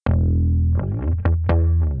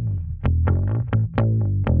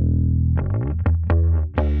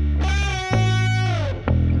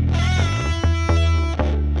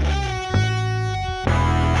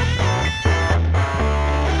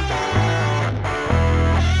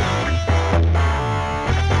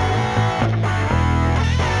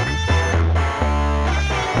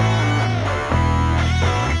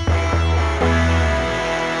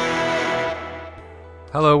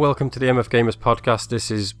Hello, welcome to the MF Gamers podcast.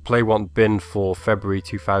 This is Play Want Bin for February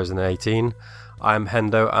 2018. I'm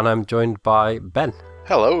Hendo and I'm joined by Ben.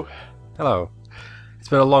 Hello. Hello. It's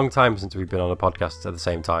been a long time since we've been on a podcast at the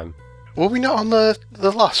same time. Were we not on the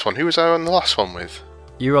last one? Who was I on the last one with?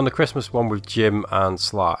 You were on the Christmas one with Jim and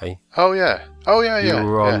Sly. Oh yeah. You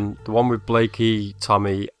were on the one with Blakey,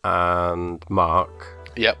 Tommy and Mark.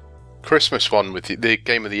 Yep. Christmas one with the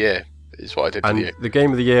Game of the Year is what I did with you. The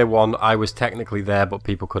Game of the Year one, I was technically there, but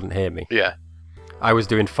people couldn't hear me. Yeah. I was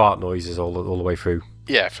doing fart noises all the way through.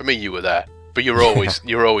 Yeah, for me you were there, but you're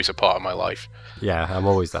always a part of my life. Yeah, I'm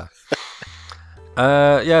always there.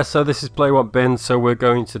 So this is Play Want Bin, so we're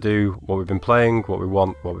going to do what we've been playing, what we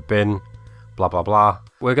want, what we've been, blah blah blah.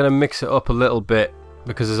 We're going to mix it up a little bit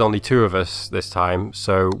because there's only two of us this time,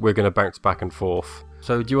 so we're going to bounce back and forth.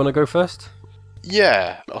 So do you want to go first?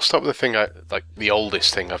 Yeah, I'll start with the thing the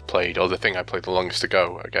oldest thing I've played, or the thing I played the longest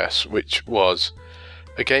ago, I guess, which was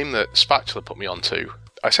a game that Spatula put me onto.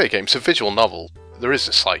 I say game, it's a visual novel. There is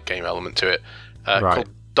a slight game element to it, called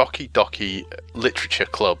Doki Doki Literature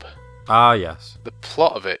Club. Ah, yes. The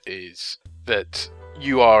plot of it is that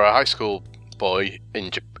you are a high school boy in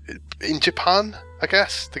Japan, I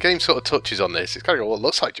guess. The game sort of touches on this. It's kind of, well, it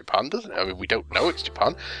looks like Japan, doesn't it? I mean, we don't know it's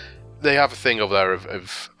Japan. They have a thing over there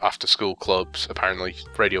of after-school clubs, apparently.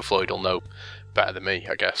 Radio Floyd will know better than me,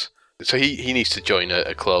 I guess. So he needs to join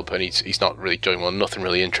a club, and he's not really joining one. Nothing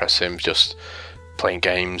really interests him, just playing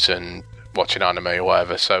games and watching anime or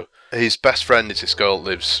whatever. So his best friend is this girl that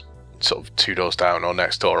lives sort of 2 doors down or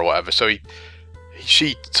next door or whatever. So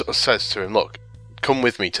she sort of says to him, look, come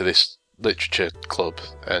with me to this literature club,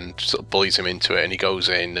 and sort of bullies him into it, and he goes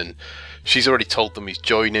in, and she's already told them he's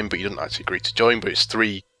joining, but he doesn't actually agree to join, but it's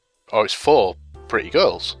 4 pretty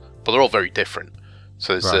girls, but they're all very different.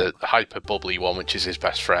 So there's the hyper bubbly one, which is his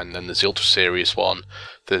best friend, then there's the ultra serious one,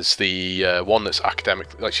 there's the one that's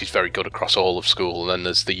academic, like she's very good across all of school, and then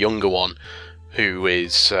there's the younger one who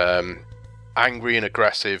is angry and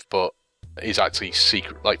aggressive, but is actually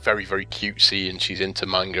secret, like very, very cutesy, and she's into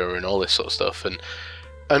manga and all this sort of stuff, and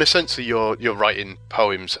essentially you're writing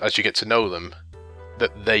poems as you get to know them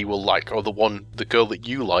that they will like, or the girl that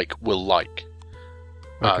you like will like.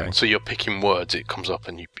 Okay. So you're picking words, it comes up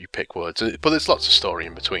and you pick words, but there's lots of story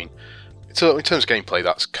in between. So in terms of gameplay,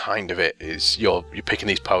 that's kind of it, is you're picking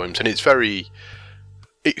these poems, and it's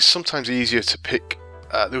sometimes easier to pick.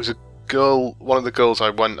 There was a girl, one of the girls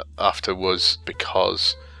I went after was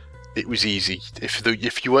because it was easy.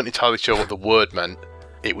 If you weren't entirely sure what the word meant,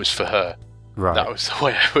 it was for her. Right. That was the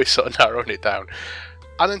way I was sort of narrowing it down.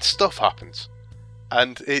 And then stuff happens.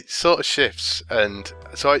 And it sort of shifts, and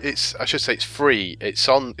so I should say it's free. It's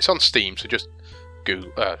on Steam, so just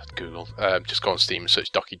Google, just go on Steam and search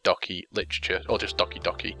Doki Doki Literature, or just Doki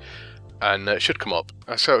Doki, and it should come up.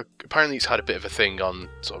 So apparently it's had a bit of a thing on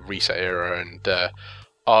sort of Reset Era and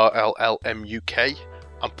RLLMUK,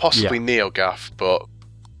 and possibly NeoGAF, but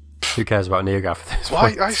who cares about NeoGAF at this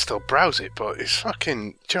point? I still browse it, but it's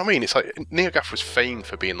fucking. Do you know what I mean? It's like NeoGAF was famed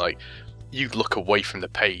for being like, you look away from the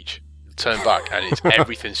page, turn back, and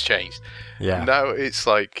everything's changed. Yeah. Now it's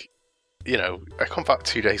like, I come back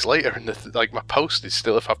 2 days later, and my post is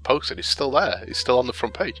still, if I've posted, it's still there. It's still on the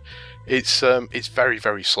front page. It's very,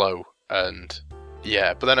 very slow, and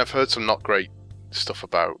yeah. But then I've heard some not great stuff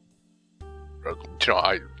about.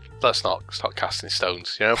 Let's not start casting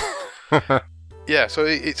stones. Yeah. So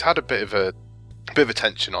it's had a bit of a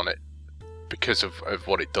tension on it because of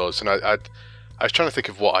what it does, and I was trying to think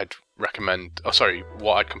of what I'd recommend.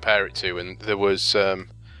 What I'd compare it to, and there was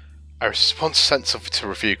I was once sent something to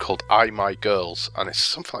review called I My Girls, and it's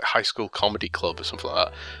something like High School Comedy Club or something like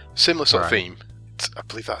that. Similar sort of theme. I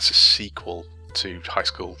believe that's a sequel to High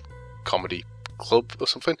School Comedy Club or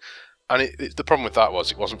something. And the problem with that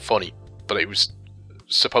was it wasn't funny, but it was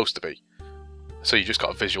supposed to be. So you just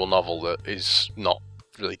got a visual novel that is not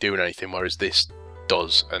really doing anything, whereas this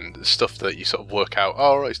does, and the stuff that you sort of work out,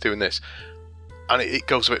 it's doing this. And it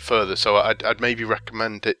goes a bit further, so I'd maybe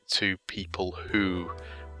recommend it to people who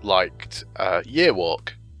liked Year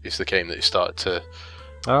Walk, is the game that it started to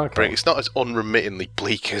bring. It's not as unremittingly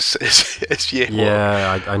bleak as Year Walk.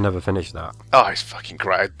 Yeah, I never finished that. Oh, it's fucking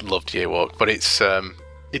great. I loved Year Walk, but it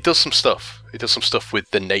does some stuff. It does some stuff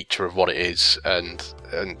with the nature of what it is, and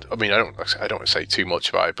I mean, I don't want to say too much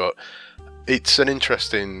about it, but it's an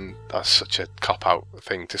interesting. That's such a cop-out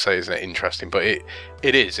thing to say, isn't it? Interesting, but it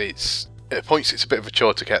is. At points, it's a bit of a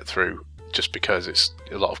chore to get through, just because it's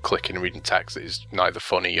a lot of clicking and reading text that is neither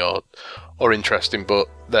funny or interesting. But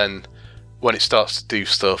then when it starts to do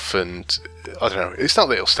stuff, and I don't know, it's not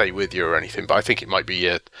that it'll stay with you or anything, but I think it might be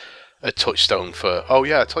a touchstone for,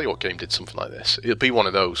 I tell you what game did something like this. It'll be one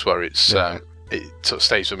of those where it's it sort of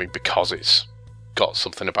stays with me because it's got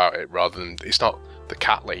something about it, rather than it's not the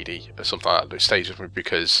cat lady or something like that. It stays with me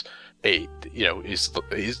because it,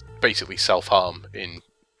 is basically self-harm in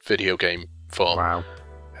video game form. Wow.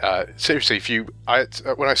 Seriously,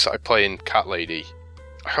 when I started playing Cat Lady,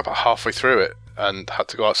 I got about halfway through it and had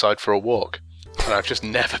to go outside for a walk, and I've just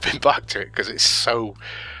never been back to it because it's so.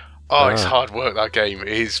 It's hard work. That game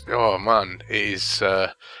is. Oh man, it is.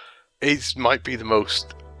 It might be the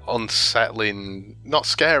most unsettling, not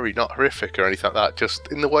scary, not horrific or anything like that. Just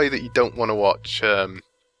in the way that you don't want to watch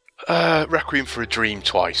Requiem for a Dream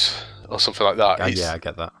twice or something like that. Yeah, I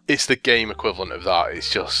get that. It's the game equivalent of that. It's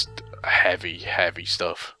just heavy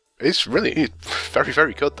stuff. It's very,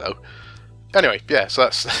 very good though. Anyway, yeah, so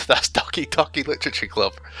that's Doki Doki Literature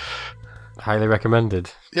Club. Highly recommended.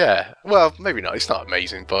 Yeah, well, maybe not. It's not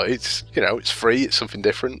amazing, but it's it's free. It's something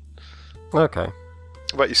different. Okay.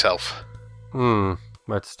 What about yourself? Where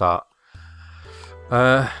to start?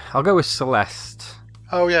 I'll go with Celeste.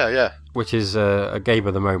 Oh yeah. Which is a game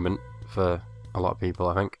of the moment for a lot of people,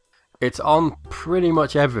 I think. It's on pretty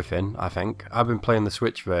much everything, I think. I've been playing the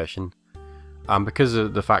Switch version, and because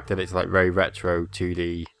of the fact that it's like very retro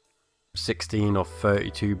 2D, 16 or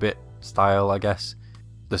 32-bit style, I guess,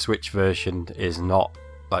 the Switch version is not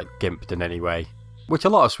like gimped in any way, which a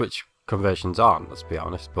lot of Switch conversions aren't, let's be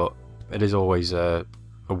honest, but it is always a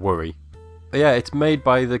worry. But yeah, it's made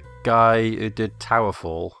by the guy who did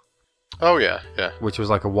Towerfall. Oh yeah. Which was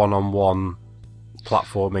like a one-on-one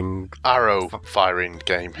platforming arrow firing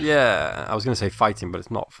game. Yeah, I was going to say fighting, but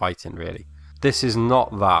it's not fighting really. This is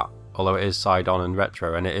not that, although it is side-on and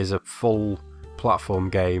retro, and it is a full platform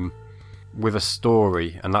game with a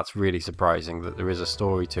story, and that's really surprising that there is a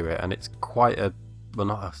story to it, and it's quite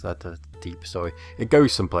not a deep story. It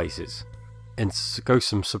goes some places, and goes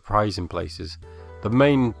some surprising places. The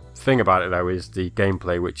main thing about it though is the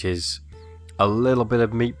gameplay, which is a little bit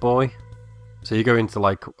of Meat Boy. So you go into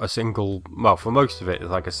like a single, well, for most of it,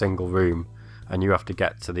 it's like a single room, and you have to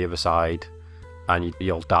get to the other side, and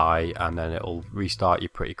you'll die, and then it'll restart you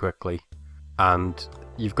pretty quickly. And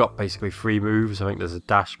you've got basically 3 moves. I think there's a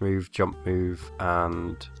dash move, jump move,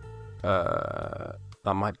 and that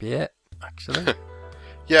might be it, actually.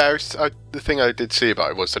 Yeah, the thing I did see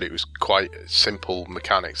about it was that it was quite simple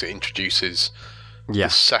mechanics. It introduces the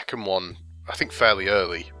second one, I think, fairly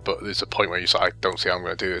early, but there's a point where you're like, I don't see how I'm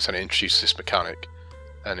going to do this, and it introduces this mechanic,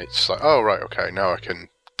 and it's like, oh right, okay, now I can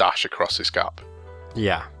dash across this gap.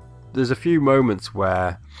 Yeah, there's a few moments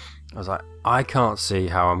where I was like, I can't see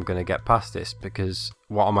how I'm going to get past this, because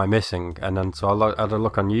what am I missing? And then so I had a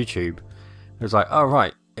look on YouTube. It was like, oh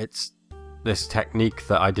right, it's this technique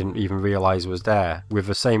that I didn't even realise was there. With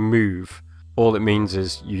the same move, all it means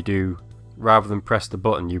is you do, rather than press the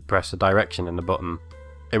button, you press the direction in the button.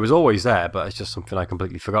 It was always there, but it's just something I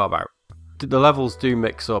completely forgot about. The levels do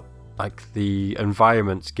mix up, like the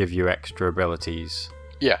environments give you extra abilities.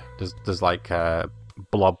 Yeah. There's like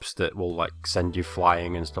blobs that will like send you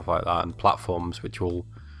flying and stuff like that, and platforms which will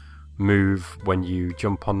move when you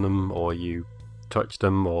jump on them or you touch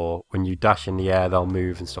them, or when you dash in the air they'll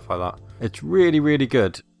move and stuff like that. It's really, really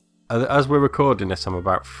good. As we're recording this, I'm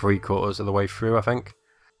about 3/4 of the way through, I think.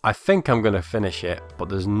 I think I'm going to finish it, but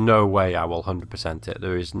there's no way I will 100% it.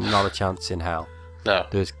 There is not a chance in hell. No.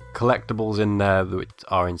 There's collectibles in there that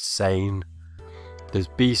are insane. There's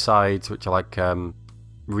B-sides, which are like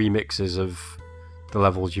remixes of the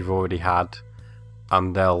levels you've already had.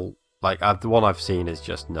 And they'll, like, the one I've seen is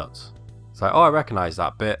just nuts. It's like, oh, I recognise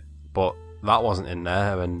that bit, but that wasn't in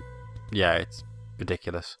there. And yeah, it's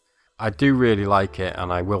ridiculous. I do really like it,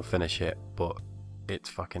 and I will finish it, but it's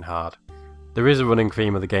fucking hard. There is a running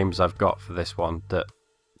theme of the games I've got for this one that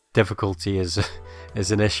difficulty is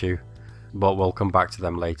an issue, but we'll come back to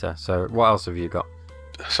them later. So what else have you got?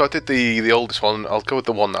 So I did the oldest one. I'll go with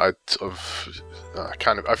the one that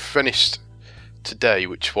I finished today,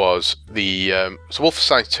 which was the so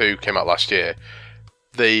Wolfenstein 2 came out last year.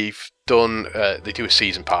 They've done they do a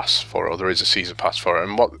season pass for it, or there is a season pass for it,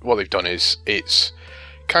 and what they've done is it's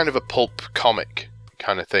kind of a pulp comic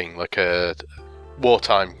kind of thing, like a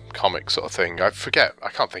wartime comic sort of thing. I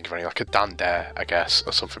can't think of any, like a Dan Dare, I guess,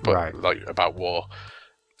 or something, but right. Like about war.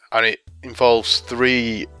 And it involves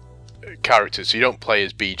 3 characters. So you don't play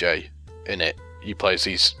as BJ in it. You play as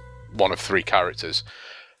these one of 3 characters.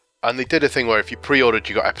 And they did a thing where if you pre-ordered,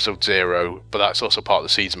 you got episode 0, but that's also part of the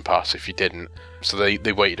season pass if you didn't. So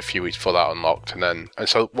they waited a few weeks for that unlocked, and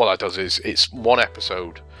so what that does is it's 1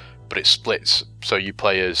 episode, but it splits. So you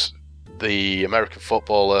play as the American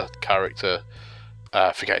footballer character,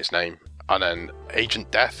 I forget his name, and then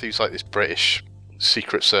Agent Death, who's like this British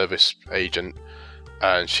Secret Service agent,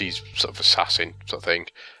 and she's sort of assassin sort of thing.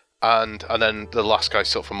 and then the last guy's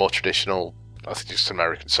sort of a more traditional, I think just an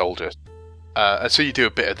American soldier. And so you do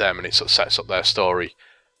a bit of them, and it sort of sets up their story.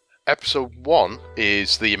 Episode 1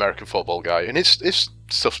 is the American football guy, and his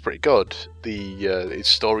stuff's pretty good. His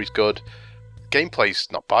story's good.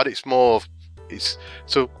 Gameplay's not bad.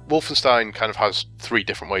 So Wolfenstein kind of has 3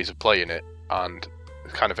 different ways of playing it, and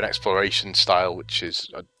kind of an exploration style, which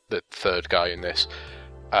is the third guy in this,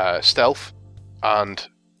 stealth, and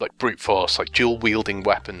like brute force, like dual wielding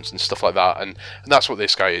weapons and stuff like that, and that's what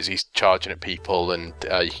this guy is. He's charging at people, and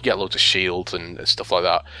you can get loads of shields and stuff like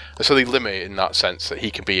that. And so they limit it in that sense that he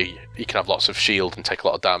can have lots of shield and take a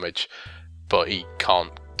lot of damage, but he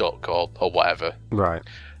can't duck or whatever. Right.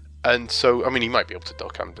 And so, I mean, he might be able to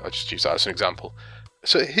duck. I just use that as an example.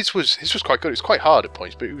 So his was quite good. It was quite hard at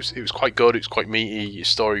points, but it was quite good. It was quite meaty. His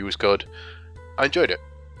story was good. I enjoyed it.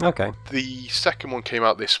 Okay. The second one came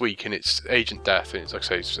out this week, and it's Agent Death, and it's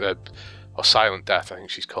like I say, or Silent Death, I think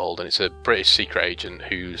she's called, and it's a British secret agent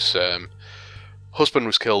whose husband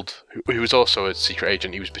was killed, who was also a secret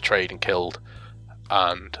agent. He was betrayed and killed,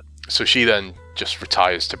 and so she then just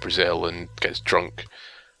retires to Brazil and gets drunk,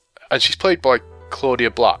 and she's played by Claudia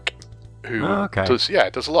Black, who does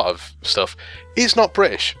a lot of stuff. Is not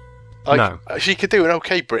British. No. She could do an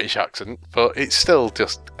okay British accent, but it's still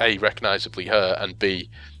just A, recognisably her, and B,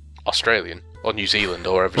 Australian or New Zealand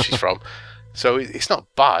or wherever she's from. So it's not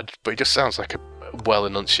bad, but it just sounds like a well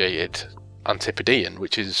enunciated Antipodean,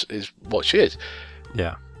 which is what she is.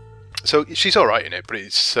 Yeah. So she's all right in it, but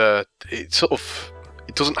it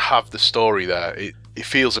doesn't have the story there. It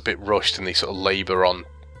feels a bit rushed, and they sort of labour on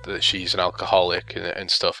that she's an alcoholic and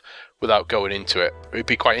stuff without going into it. It'd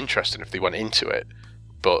be quite interesting if they went into it,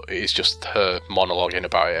 but it's just her monologuing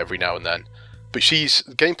about it every now and then. But she's,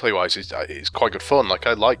 gameplay wise, it's quite good fun. Like,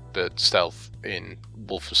 I like the stealth in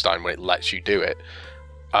Wolfenstein when it lets you do it,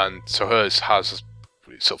 and so hers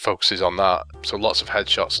sort of focuses on that, so lots of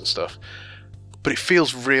headshots and stuff. But it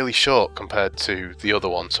feels really short compared to the other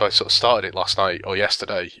one. So I sort of started it last night or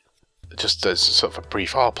yesterday, just as sort of a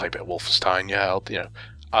brief. I'll play a bit of Wolfenstein,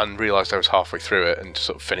 and realised I was halfway through it and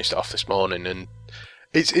sort of finished it off this morning. And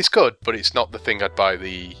it's good, but it's not the thing I'd buy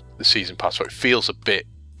the season pass for. It feels a bit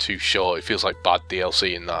too short. It feels like bad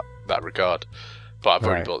DLC in that regard. But I've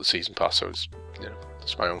already bought the season pass, so it's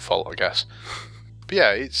it's my own fault, I guess. But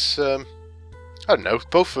yeah, it's I don't know.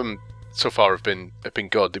 Both of them so far have been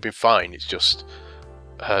good. They've been fine. It's just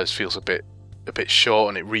hers feels a bit short,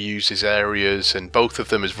 and it reuses areas, and both of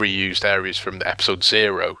them has reused areas from the episode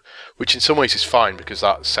 0, which in some ways is fine because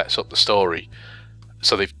that sets up the story.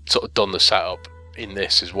 So they've sort of done the setup in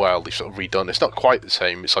this as well. They've sort of redone. It's not quite the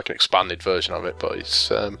same. It's like an expanded version of it, but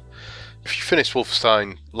it's if you finished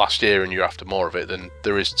Wolfenstein last year and you're after more of it, then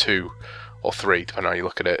there is 2 or 3, depending on how you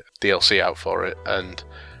look at it, DLC out for it, and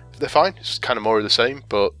they're fine. It's kind of more of the same,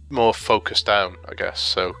 but more focused down, I guess.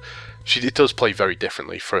 So it does play very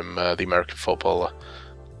differently from the American footballer.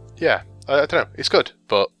 Yeah, I don't know. It's good,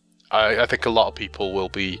 but I think a lot of people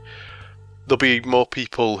there'll be more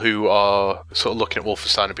people who are sort of looking at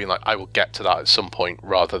Wolfenstein and being like, I will get to that at some point,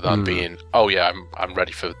 rather than being, oh yeah, I'm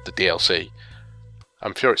ready for the DLC.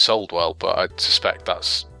 I'm sure it sold well, but I suspect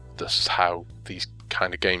that's how these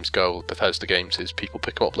kind of games go. Bethesda games is people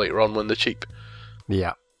pick them up later on when they're cheap.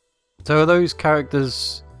 Yeah. So are those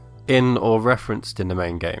characters in or referenced in the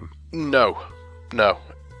main game? No.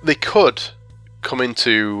 They could come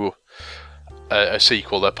into a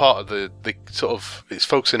sequel. They're part of the sort of, it's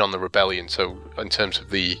focusing on the rebellion, so in terms of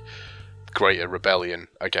the greater rebellion,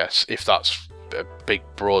 I guess, if that's a big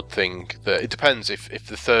broad thing, that it depends. If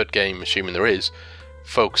the third game, assuming there is,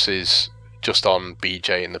 focuses just on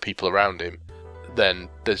BJ and the people around him, then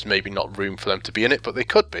there's maybe not room for them to be in it, but they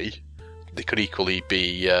could be. They could equally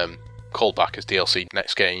be called back as DLC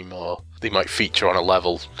next game, or they might feature on a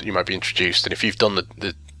level that you might be introduced, and if you've done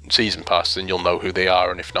the season pass, then you'll know who they are,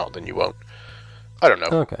 and if not, then you won't. I don't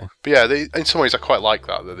know. Okay. But yeah, in some ways I quite like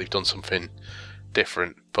that they've done something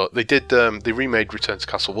different. But they did, they remade Return to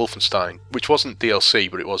Castle Wolfenstein, which wasn't DLC,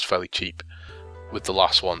 but it was fairly cheap with the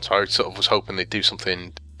last one, so I sort of was hoping they'd do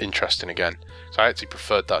something interesting again. So I actually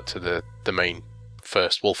preferred that to the main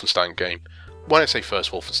first Wolfenstein game. When I say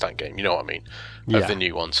first Wolfenstein game, you know what I mean, of the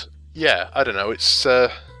new ones. Yeah, I don't know, it's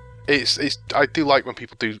I do like when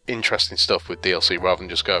people do interesting stuff with DLC rather than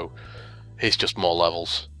just go, here's just more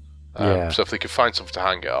levels. So if they could find something to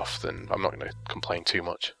hang it off, then I'm not going to complain too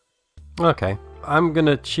much. Okay, I'm going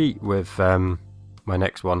to cheat with my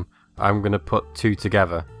next one. I'm going to put 2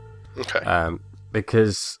 together. Okay.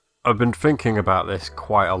 Because I've been thinking about this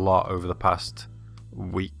quite a lot over the past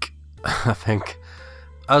week, I think.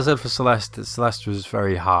 As I said for Celeste was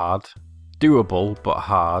very hard. Doable, but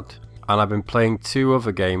hard. and I've been playing 2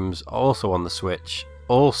 other games also on the Switch,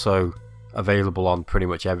 also available on pretty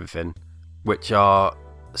much everything, which are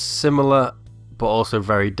similar but also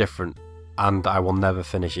very different, and I will never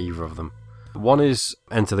finish either of them. One is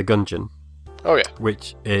Enter the Gungeon. Oh yeah.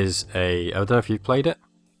 Which is I don't know if you've played it?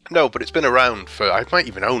 No, but it's been around for... I might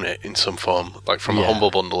even own it in some form, like from a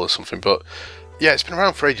Humble Bundle or something, but yeah, it's been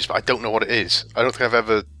around for ages, but I don't know what it is. I don't think I've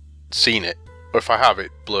ever seen it, or if I have,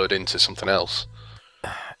 it blurred into something else.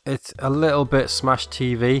 It's a little bit Smash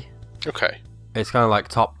TV. Okay. It's kind of like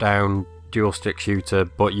top-down dual stick shooter,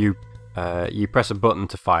 but you press a button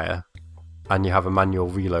to fire, and you have a manual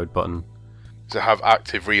reload button. Does it have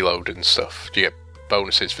active reload and stuff? Do you get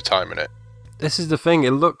bonuses for timing it? This is the thing.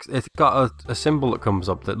 It's got a symbol that comes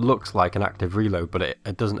up that looks like an active reload, but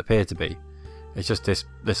it doesn't appear to be. It's just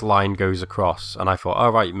this line goes across, and I thought, oh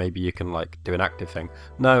right, maybe you can like do an active thing.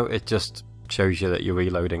 No, it just shows you that you're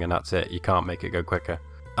reloading, and that's it. You can't make it go quicker.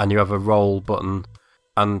 And you have a roll button,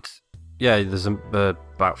 and yeah, there's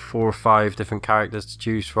about 4 or 5 different characters to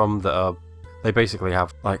choose from they basically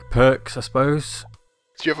have like perks, I suppose.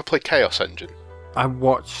 Did you ever play Chaos Engine? I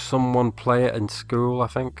watched someone play it in school, I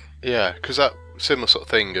think. Yeah, because that similar sort of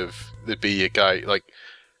thing of there'd be a guy, like,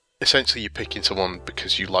 essentially you're picking someone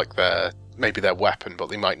because you like maybe their weapon, but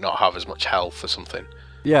they might not have as much health or something.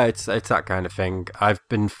 Yeah, it's that kind of thing. I've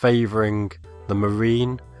been favouring the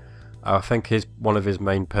Marine. I think one of his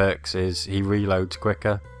main perks is he reloads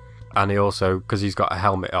quicker. And he also, because he's got a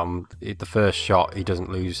helmet on, the first shot he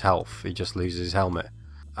doesn't lose health, he just loses his helmet.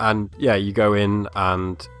 And yeah, you go in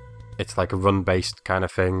and it's like a run-based kind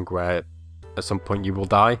of thing where at some point you will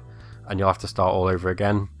die and you'll have to start all over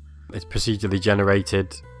again. It's procedurally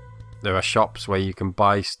generated. There are shops where you can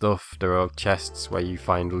buy stuff. There are chests where you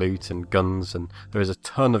find loot and guns, and there is a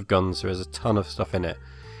ton of guns. There is a ton of stuff in it.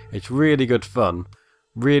 It's really good fun,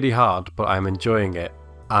 really hard, but I'm enjoying it.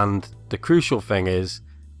 And the crucial thing is,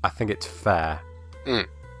 I think it's fair. Mm.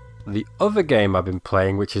 The other game I've been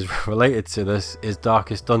playing, which is related to this, is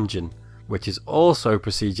Darkest Dungeon, which is also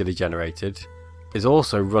procedurally generated, is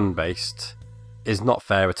also run-based, is not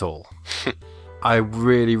fair at all. I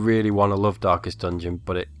really, really want to love Darkest Dungeon,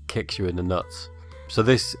 but it kicks you in the nuts. So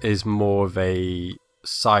this is more of a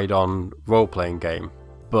side-on role-playing game,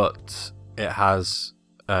 but it has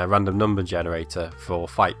a random number generator for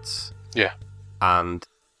fights. Yeah. And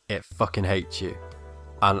it fucking hates you.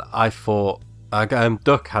 And I thought...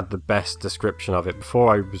 Duck had the best description of it.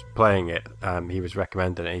 Before I was playing it, he was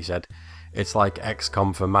recommending it. He said, it's like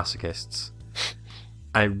XCOM for masochists.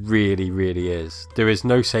 And it really, really is. There is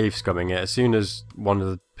no save scumming it. As soon as one of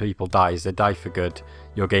the people dies, they die for good.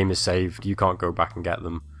 Your game is saved. You can't go back and get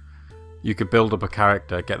them. You could build up a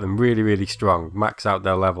character, get them really, really strong, max out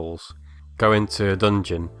their levels, go into a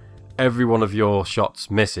dungeon. Every one of your shots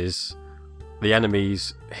misses. The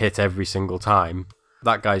enemies hit every single time.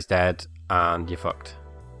 That guy's dead, and you're fucked.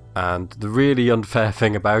 And the really unfair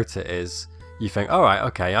thing about it is, you think, alright,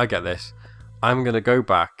 okay, I get this. I'm going to go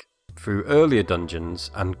back through earlier dungeons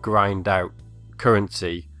and grind out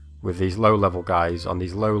currency with these low-level guys on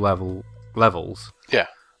these low-level levels. Yeah.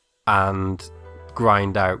 And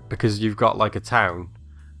grind out, because you've got like a town,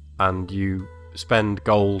 and you spend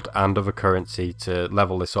gold and other currency to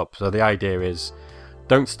level this up. So the idea is,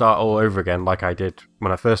 don't start all over again like I did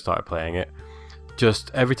when I first started playing it.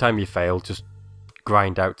 Just every time you fail, just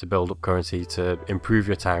grind out to build up currency to improve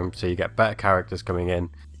your town so you get better characters coming in.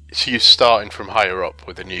 So you're starting from higher up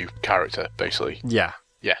with a new character, basically. Yeah.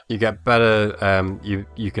 Yeah. You get better,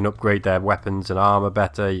 you can upgrade their weapons and armour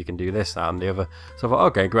better, you can do this, that and the other. So I thought,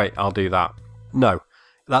 okay, great, I'll do that. No,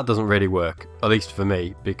 that doesn't really work, at least for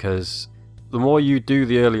me, because the more you do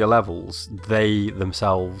the earlier levels, they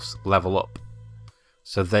themselves level up.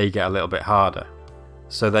 So they get a little bit harder.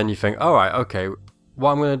 So then you think, alright, okay,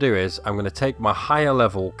 what I'm going to do is I'm going to take my higher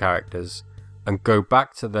level characters and go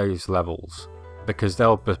back to those levels, because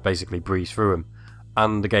they'll basically breeze through them.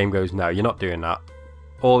 And the game goes, no, you're not doing that.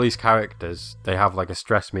 All these characters, they have like a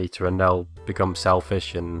stress meter, and they'll become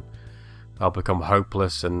selfish and they'll become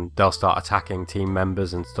hopeless, and they'll start attacking team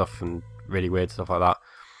members and stuff, and really weird stuff like that.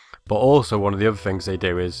 But also one of the other things they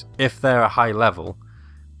do is, if they're a high level,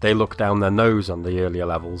 they look down their nose on the earlier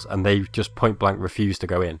levels and they just point blank refuse to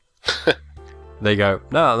go in. They go,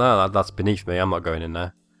 no, that's beneath me, I'm not going in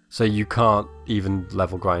there. So you can't even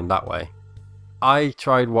level grind that way. I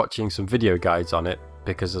tried watching some video guides on it,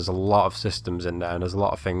 because there's a lot of systems in there and there's a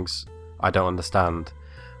lot of things I don't understand.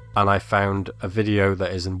 And I found a video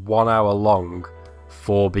that is 1 hour long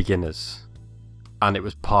for beginners. And it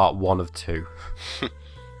was part 1 of 2.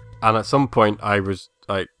 And at some point I was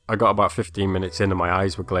like, I got about 15 minutes in and my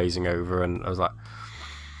eyes were glazing over, and I was like,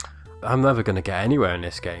 I'm never going to get anywhere in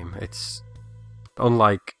this game. It's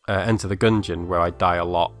unlike Enter the Gungeon, where I die a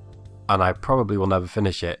lot, and I probably will never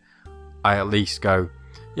finish it. I at least go,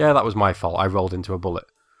 yeah, that was my fault. I rolled into a bullet.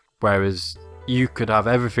 Whereas you could have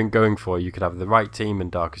everything going for you. You could have the right team in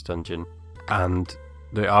Darkest Dungeon, and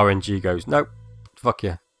the RNG goes, nope, fuck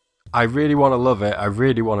you. I really want to love it. I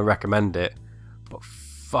really want to recommend it, but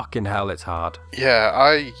fucking hell, it's hard. Yeah,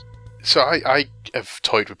 I have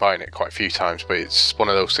toyed with buying it quite a few times, but it's one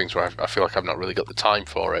of those things where I feel like I've not really got the time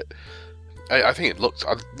for it. I think I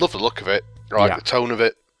love the look of it, right? The tone of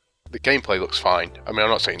it, the gameplay looks fine. I mean, I'm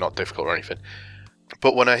not saying not difficult or anything,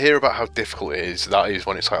 but when I hear about how difficult it is, that is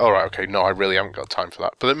when it's like, all right, okay, no, I really haven't got time for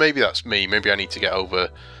that. But then maybe that's me. Maybe I need to get over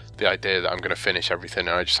the idea that I'm going to finish everything,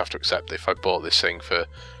 and I just have to accept that if I bought this thing for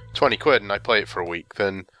 20 quid and I play it for a week,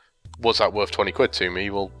 then was that worth 20 quid to me?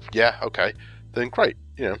 Well, yeah, okay, then great.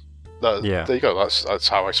 You know, there you go. That's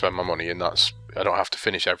how I spend my money, and I don't have to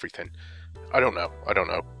finish everything. I don't know,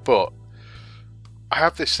 but I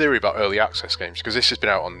have this theory about early access games, because this has been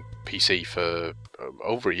out on PC for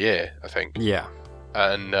over a year, I think. Yeah.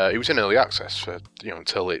 And it was in early access for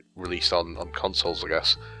until it released on consoles, I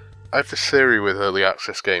guess. I have this theory with early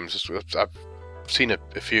access games. I've seen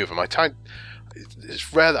a few of them.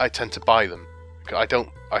 It's rare that I tend to buy them.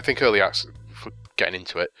 I think early access, for getting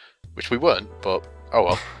into it, which we weren't, but oh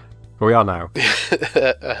well. We are now.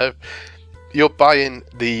 You're buying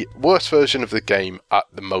the worst version of the game at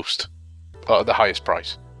the highest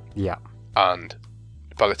price. Yeah. And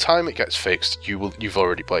by the time it gets fixed, you've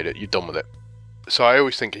already played it. You're done with it. So I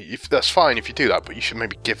always think that's fine if you do that, but you should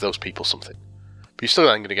maybe give those people something. But you're still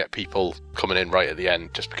then going to get people coming in right at the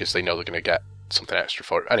end just because they know they're going to get something extra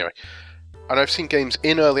for it. Anyway, and I've seen games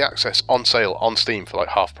in early access on sale on Steam for like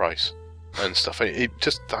half price and stuff. I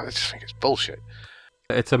just think it's bullshit.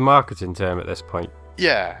 It's a marketing term at this point.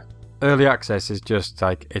 Yeah. Early access is just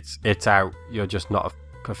like it's out. You're just not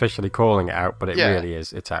officially calling it out, but it really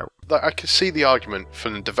is. It's out. Like, I can see the argument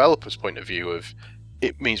from the developer's point of view of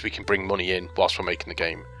it means we can bring money in whilst we're making the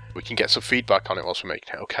game. We can get some feedback on it whilst we're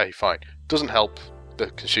making it. Okay, fine. Doesn't help the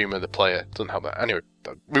consumer, the player. Doesn't help that. Anyway,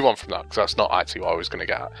 move on from that, because that's not actually what I was going to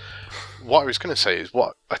get at. What I was going to say is,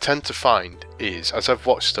 what I tend to find is, as I've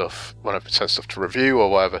watched stuff, when I've sent stuff to review or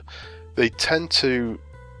whatever, they tend to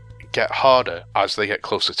get harder as they get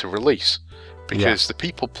closer to release. Because the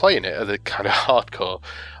people playing it are the kind of hardcore,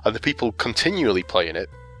 and the people continually playing it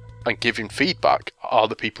and giving feedback are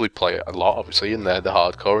the people who play it a lot, obviously, and they're the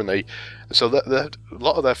hardcore, and so a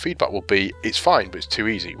lot of their feedback will be, it's fine, but it's too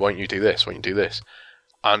easy. Why don't you do this? Why don't you do this?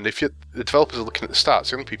 And if the developers are looking at the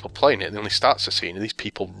stats, the only people playing it, and the only stats they're seeing are these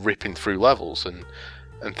people ripping through levels and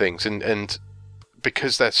things, and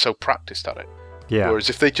because they're so practiced at it. Yeah. Whereas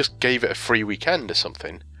if they just gave it a free weekend or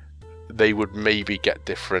something, they would maybe get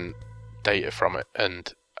different data from it.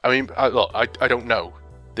 And I mean, I don't know.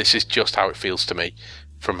 This is just how it feels to me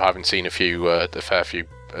from having seen a fair few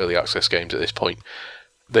early access games at this point.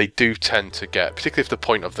 They do tend to get, particularly if the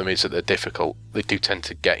point of them is that they're difficult, they do tend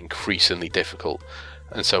to get increasingly difficult.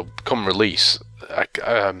 And so, come release,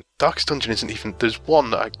 Darkest Dungeon isn't even... There's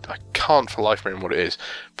one that I can't for life remember what it is,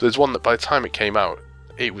 but there's one that by the time it came out,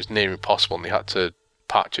 it was near impossible, and they had to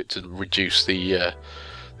patch it to reduce the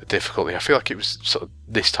difficulty. I feel like it was sort of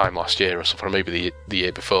this time last year or something, or maybe the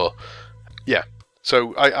year before. Yeah.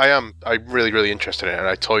 So I'm really, really interested in it, and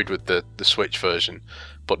I toyed with the Switch version,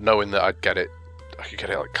 but knowing that I could get it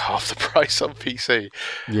like half the price on PC.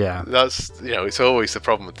 Yeah. That's, it's always the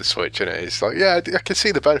problem with the Switch, and it's like, yeah, I can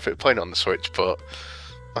see the benefit of playing on the Switch, but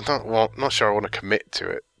I'm not sure I want to commit to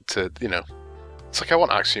it. It's like I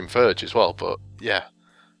want Axiom Verge as well, but yeah,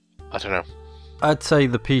 I don't know. I'd say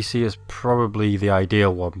the PC is probably the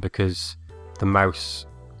ideal one because the mouse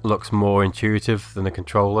looks more intuitive than the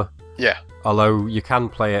controller. Yeah. Although you can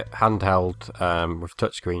play it handheld with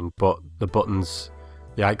touchscreen, but the buttons,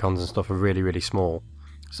 the icons and stuff are really, really small.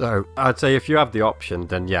 So I'd say if you have the option,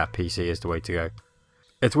 then yeah, PC is the way to go.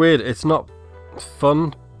 It's weird, it's not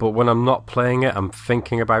fun, but when I'm not playing it, I'm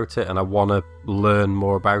thinking about it and I want to learn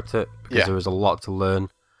more about it because there is a lot to learn.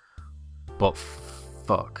 But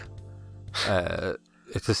fuck.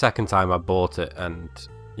 It's the second time I bought it, and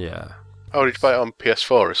yeah. Oh, did you buy it on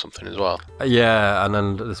PS4 or something as well? Yeah, and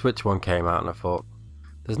then the Switch one came out, and I thought,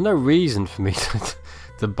 there's no reason for me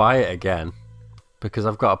to buy it again, because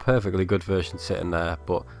I've got a perfectly good version sitting there.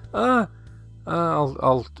 But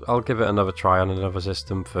I'll give it another try on another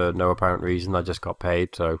system for no apparent reason. I just got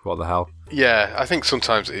paid, so what the hell? Yeah, I think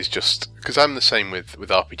sometimes it's just because I'm the same with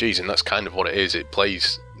RPGs, and that's kind of what it is. It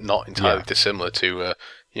plays not entirely dissimilar to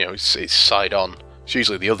it's side on. It's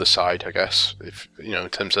usually the other side, I guess, if in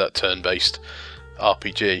terms of that turn-based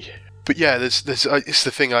RPG. But yeah, there's it's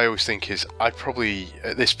the thing I always think is I'd probably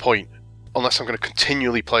at this point, unless I'm going to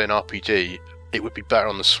continually play an RPG, it would be better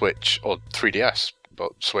on the Switch or 3DS,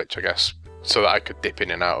 but Switch I guess, so that I could dip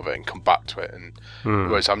in and out of it and come back to it. And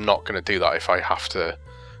whereas I'm not going to do that if I have to,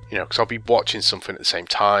 because I'll be watching something at the same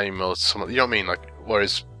time or something. You know what I mean? Like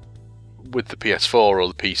whereas with the PS4 or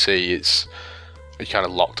the PC, you're kind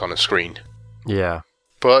of locked on a screen. Yeah.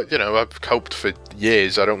 But I've coped for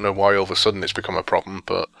years. I don't know why all of a sudden it's become a problem,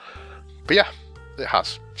 but yeah, it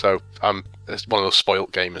has. So I'm one of those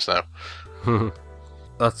spoilt gamers now.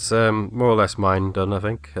 That's more or less mine done, I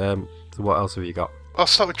think. So what else have you got? I'll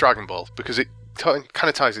start with Dragon Ball because it kind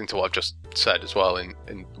of ties into what I've just said as well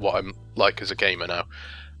in what I'm like as a gamer now.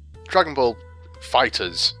 Dragon Ball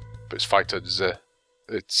Fighters, but it's Fighters.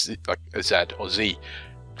 It's like a Z or Z.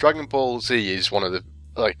 Dragon Ball Z is one of the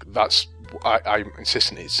that's. I'm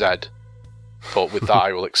insisting it's Z, but with that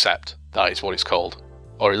I will accept that is what it's called,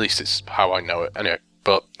 or at least it's how I know it. Anyway,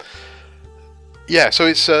 but yeah, so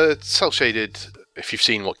it's cel-shaded. If you've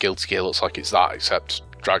seen what Guilty Gear looks like, it's that except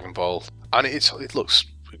Dragon Ball, and it looks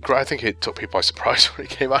great. I think it took people by surprise when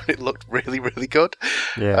it came out. It looked really, really good.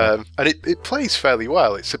 Yeah, and it plays fairly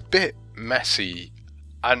well. It's a bit messy.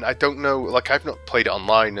 And I don't know, I've not played it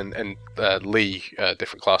online, and Lee,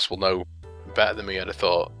 different class, will know better than me, I'd have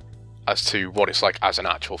thought, as to what it's like as an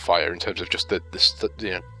actual fighter in terms of just the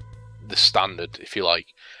standard, if you like,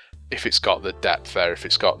 if it's got the depth there, if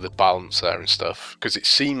it's got the balance there and stuff. Because it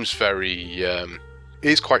seems very, it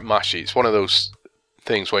is quite mashy. It's one of those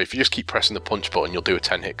things where if you just keep pressing the punch button, you'll do a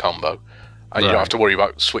 10-hit combo, and you don't have to worry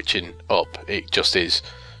about switching up. It just is,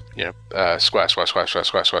 square, square, square, square, square,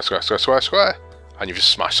 square, square, square, square, square. And you just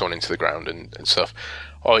smash someone into the ground and stuff.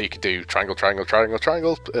 Or you could do triangle, triangle, triangle,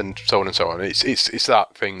 triangle, and so on and so on. It's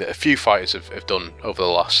that thing that a few fighters have done over the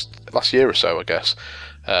last year or so, I guess.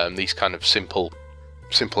 These kind of simple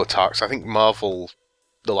attacks. I think Marvel,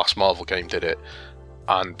 the last Marvel game, did it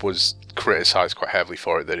and was criticised quite heavily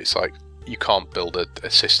for it. That it's like you can't build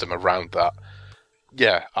a system around that.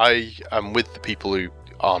 Yeah, I am with the people who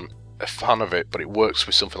aren't a fan of it, but it works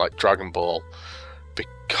with something like Dragon Ball.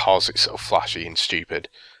 Because it's so flashy and stupid.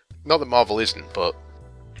 Not that Marvel isn't, but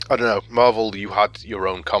I don't know. Marvel, you had your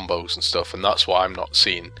own combos and stuff, and that's what I'm not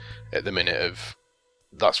seeing at the minute.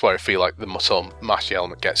 That's where I feel like the mashy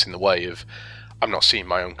element gets in the way of. I'm not seeing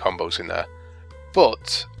my own combos in there.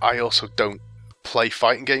 But I also don't play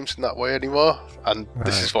fighting games in that way anymore. And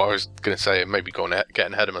This is what I was going to say, and maybe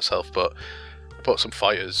getting ahead of myself. But I bought some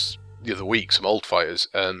fighters the other week, some old fighters,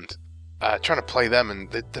 and. Trying to play them,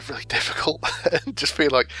 and they're really difficult. And just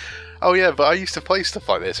feel like, oh yeah, but I used to play stuff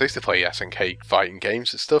like this. I used to play SNK fighting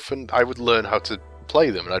games and stuff, and I would learn how to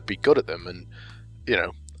play them, and I'd be good at them.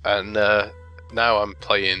 And now I'm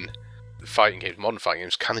playing fighting games, modern fighting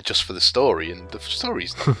games, kind of just for the story, and the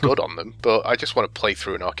story's not good on them. But I just want to play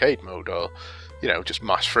through an arcade mode, or just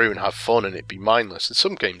mash through and have fun, and it be mindless. And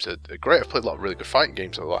some games are great. I've played a lot of really good fighting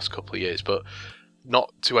games over the last couple of years, but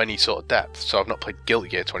not to any sort of depth. So I've not played Guilty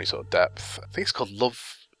Gear to any sort of depth. I think it's called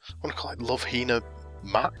Love Hina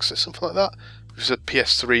Max or something like that. It was a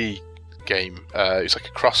PS3 game. It's like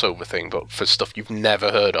a crossover thing, but for stuff you've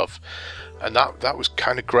never heard of. And that was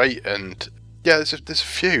kind of great. And yeah, there's a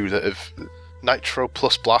few that have. Nitro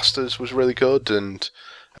Plus Blasters was really good, and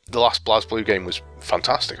the last BlazBlue game was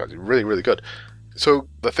fantastic. Actually, really, really good. So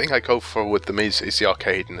the thing I go for with them is the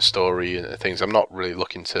arcade and the story and things. I'm not really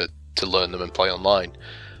looking to learn them and play online.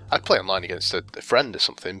 I'd play online against a friend or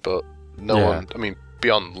something, but no one, I mean,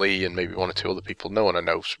 beyond Lee and maybe one or two other people, no one I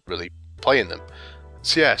know's really playing them.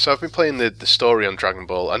 So yeah, so I've been playing the story on Dragon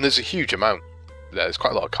Ball, and there's a huge amount there. There's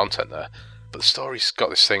quite a lot of content there. But the story's got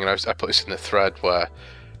this thing, and I put this in the thread where,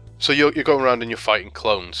 so you're going around and you're fighting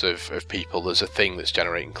clones of people. There's a thing that's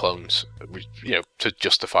generating clones, to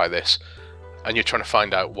justify this. And you're trying to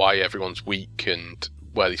find out why everyone's weak and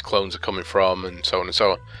where these clones are coming from and so on and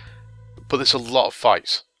so on. But there's a lot of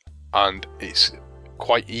fights, and it's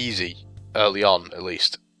quite easy early on, at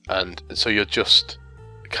least. And so you're just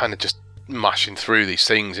kind of just mashing through these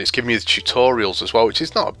things. It's giving you the tutorials as well, which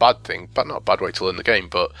is not a bad thing, but not a bad way to learn the game.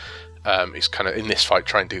 But it's kind of, in this fight,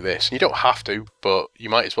 try and do this. And you don't have to, but you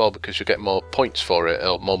might as well, because you'll get more points for it,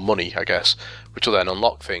 or more money, I guess, which will then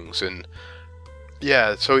unlock things. And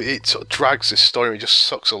yeah, so it sort of drags this story, it just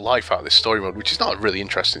sucks the life out of this story mode, which is not a really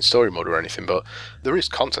interesting story mode or anything, but there is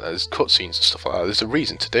content, there's cutscenes and stuff like that, there's a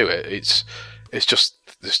reason to do it. It's just,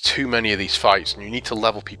 there's too many of these fights, and you need to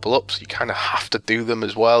level people up, so you kind of have to do them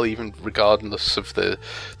as well, even regardless of the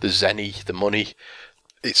zenny, the money.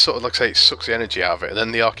 It's sort of, like I say, it sucks the energy out of it. And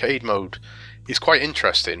then the arcade mode is quite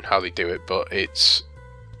interesting how they do it, but it's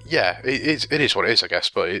Yeah, it is what it is, I guess.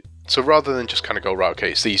 But so rather than just kind of go, right,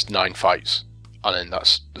 okay, it's these 9 fights, and then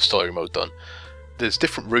that's the story mode done. There's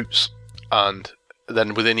different routes, and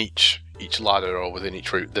then within each ladder or within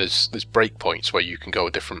each route, there's breakpoints where you can go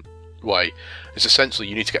a different way. It's essentially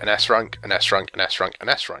you need to get an S rank, an S rank, an S rank, an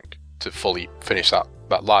S rank to fully finish that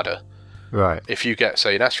ladder. Right. If you get,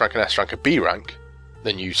 say, an S rank, an S rank, a B rank,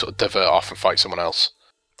 then you sort of divert off and fight someone else.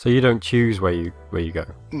 So you don't choose where you go?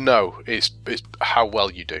 No, it's how well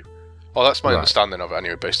you do. Well, that's my understanding of it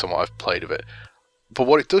anyway, based on what I've played of it. But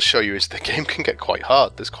what it does show you is the game can get quite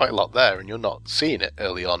hard. There's quite a lot there, and you're not seeing it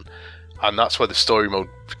early on. And that's where the story mode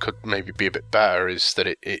could maybe be a bit better, is that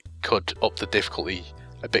it could up the difficulty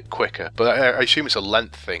a bit quicker. But I assume it's a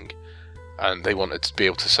length thing, and they wanted to be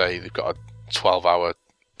able to say they've got a 12-hour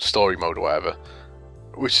story mode or whatever.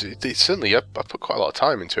 Which it's certainly, I put quite a lot of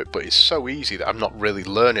time into it, but it's so easy that I'm not really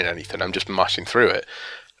learning anything. I'm just mashing through it.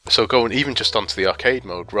 So going even just onto the arcade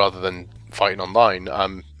mode rather than fighting online,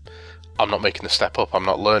 I'm not making the step up. I'm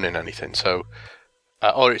not learning anything. So,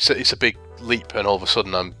 or it's a big leap, and all of a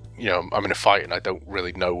sudden I'm in a fight and I don't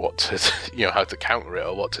really know what to how to counter it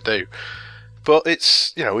or what to do. But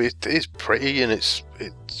it's it is pretty, and it's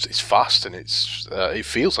fast, and it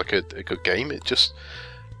feels like a good game. It's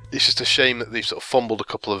just a shame that they've sort of fumbled a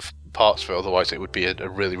couple of parts for it, otherwise it would be a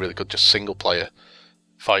really, really good just single-player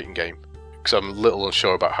fighting game. Because I'm a little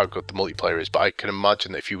unsure about how good the multiplayer is, but I can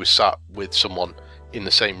imagine that if you were sat with someone in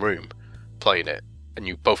the same room playing it, and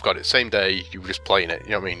you both got it the same day, you were just playing it,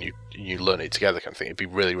 you know what I mean? You learn it together kind of thing. It'd be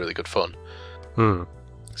really, really good fun. So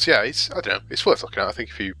yeah, I don't know, it's worth looking at, I think,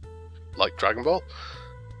 if you like Dragon Ball.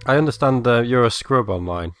 I understand you're a scrub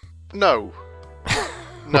online. No.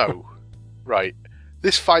 Right.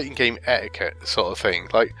 This fighting game etiquette sort of thing,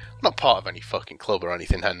 like, I'm not part of any fucking club or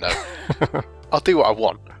anything, no. I'll do what I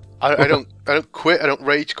want. I don't quit, I don't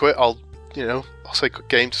rage quit, I'll say good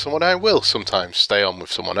game to someone, I will sometimes stay on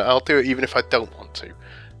with someone, I'll do it even if I don't want to.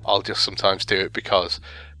 I'll just sometimes do it because...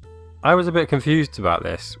 I was a bit confused about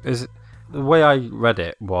this. The way I read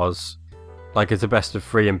it was, like, it's a best of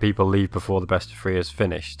 3 and people leave before the best of 3 is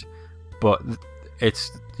finished, but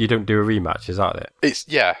you don't do a rematch, is that it?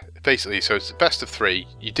 Yeah, basically, so it's the best of 3,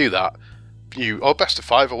 you do that, or best of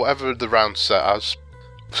 5, or whatever the round's set as.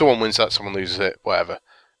 Someone wins that, someone loses it, whatever.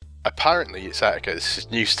 Apparently, it's etiquette, this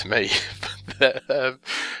is news to me, that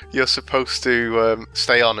you're supposed to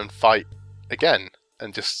stay on and fight again.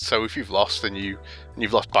 And just, so if you've lost and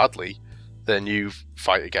you've lost badly, then you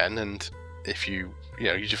fight again, and if you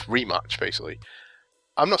just rematch, basically.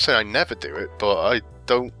 I'm not saying I never do it, but I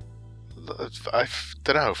don't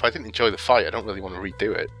know, if I didn't enjoy the fight, I don't really want to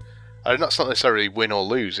redo it. And that's not necessarily win or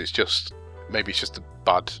lose, it's just a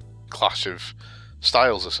bad clash of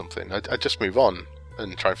styles or something. I just move on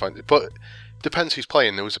and try and find it. But it depends who's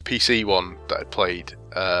playing. There was a PC one that I played,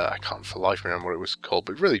 I can't for life remember what it was called,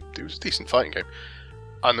 but really, it was a decent fighting game.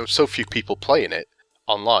 And there were so few people playing it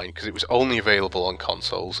online, because it was only available on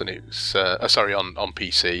consoles, and it was, on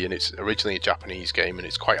PC, and it's originally a Japanese game, and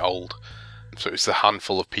it's quite old. So it's the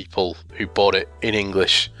handful of people who bought it in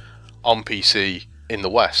English on PC in the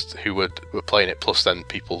West who were playing it, plus then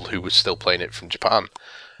people who were still playing it from Japan.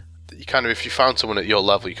 You kind of, if you found someone at your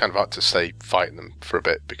level, you kind of had to stay fighting them for a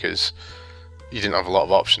bit because you didn't have a lot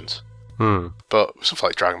of options. But stuff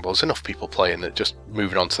like Dragon Ball, there's enough people playing that just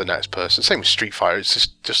moving on to the next person. Same with Street Fighter, it's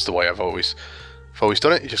just the way I've always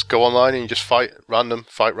done it. You just go online and you just fight random.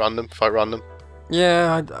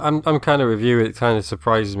 Yeah, I'm kind of with you. It kind of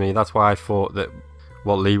surprises me. That's why I thought that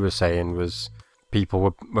what Lee was saying was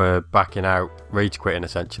people were backing out, rage quitting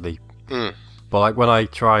essentially. But like when I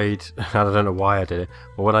tried, I don't know why I did it,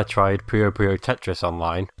 but when I tried Puyo Puyo Tetris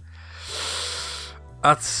online,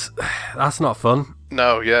 that's not fun.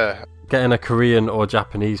 No, yeah. Getting a Korean or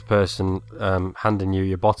Japanese person handing you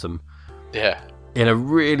your bottom. Yeah. In a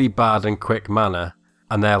really bad and quick manner,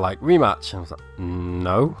 and they're like, rematch. And I was like,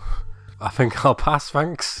 no. I think I'll pass,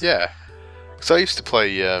 thanks. Yeah. Because I used to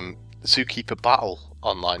play Zookeeper Battle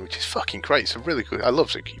online, which is fucking great. It's a really good... I love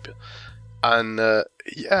Zookeeper. And, I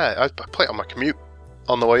play it on my commute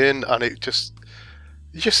on the way in, and it just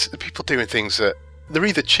people doing things that... They're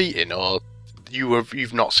either cheating or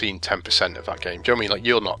you've not seen 10% of that game. Do you know what I mean? Like,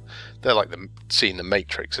 you're not... They're like seeing The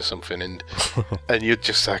Matrix or something, and you're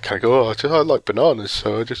just kind of go, I like bananas,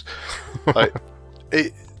 so I just... like,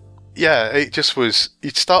 it just was...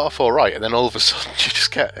 You'd start off all right, and then all of a sudden you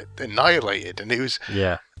just get annihilated, and it was...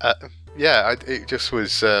 Yeah. It just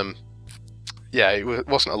was... it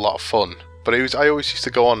wasn't a lot of fun, but it was... I always used to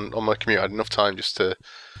go on my commute. I had enough time just to...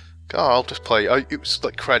 I'll just play. It was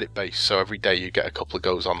like credit based, so every day you get a couple of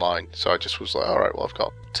goes online. So I just was like, all right, well, I've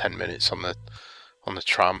got 10 minutes on the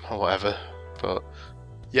tram or whatever. But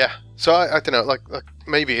Yeah, so I don't know, like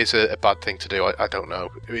maybe it's a bad thing to do. I don't know.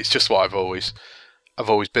 It's just what I've always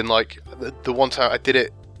been like. The one time I did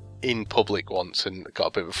it in public once and got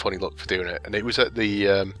a bit of a funny look for doing it, and it was at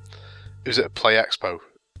the Play Expo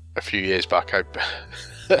a few years back.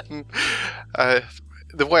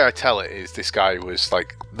 The way I tell it is this guy was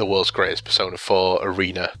like the world's greatest Persona 4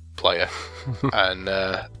 arena player, and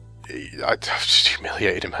I just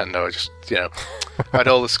humiliated him. And I just had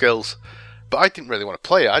all the skills. But I didn't really want to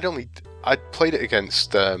play it. I'd played it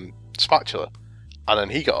against Spatula, and then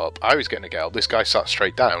he got up. I was getting to get up. This guy sat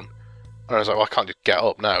straight down, and I was like, "Well, I can't just get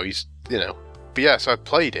up now." He's, But yeah, so I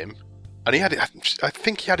played him, and he had. I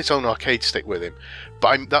think he had his own arcade stick with him,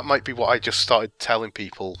 but that might be what I just started telling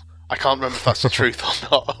people. I can't remember if that's the truth or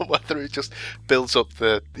not. Whether it just builds up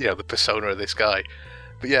the the persona of this guy.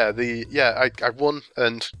 But yeah, I won,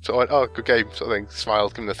 and so I went, "Oh, good game," sort of thing.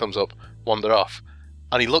 Smiled, gave him the thumbs up, wandered off.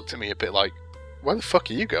 And he looked at me a bit like, "Where the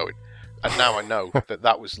fuck are you going?" And now I know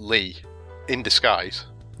that was Lee in disguise.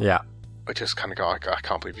 Yeah. I just kind of go, I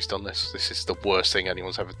can't believe he's done this. This is the worst thing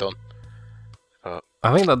anyone's ever done.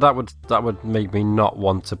 I think that would make me not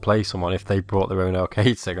want to play someone if they brought their own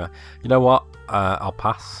arcade stick. You know what? I'll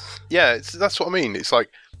pass. Yeah, that's what I mean. It's like,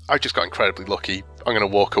 I just got incredibly lucky. I'm going to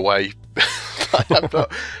walk away.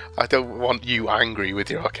 I don't want you angry with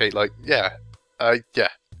your arcade. Like, yeah.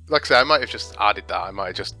 Like I say, I might have just added that. That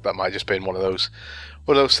might have just been one of those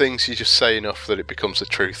things you just say enough that it becomes the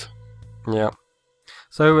truth. Yeah.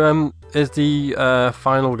 So, is the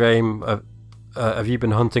final game? Have you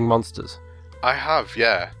been hunting monsters? I have,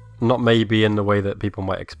 yeah. Not maybe in the way that people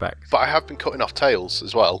might expect. But I have been cutting off tails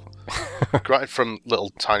as well. Granted, from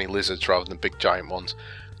little tiny lizards rather than big giant ones.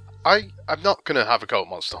 I'm not going to have a go at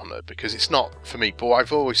Monster Hunter because it's not for me. But what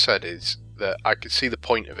I've always said is that I could see the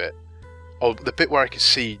point of it. Or the bit where I can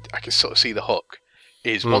sort of see the hook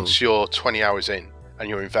is once you're 20 hours in and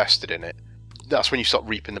you're invested in it, that's when you start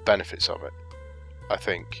reaping the benefits of it, I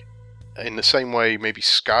think. In the same way, maybe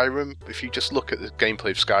Skyrim, if you just look at the gameplay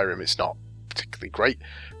of Skyrim, it's not particularly great.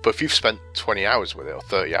 But if you've spent 20 hours with it or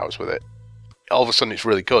 30 hours with it, all of a sudden it's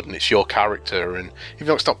really good and it's your character. And even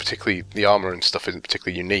though it's not particularly, the armor and stuff isn't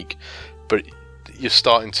particularly unique, but you're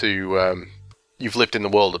starting to, you've lived in the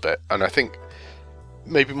world a bit. And I think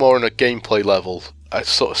maybe more on a gameplay level, I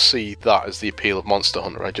sort of see that as the appeal of Monster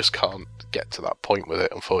Hunter. I just can't get to that point with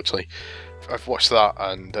it, unfortunately. I've watched that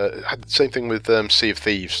and had the same thing with Sea of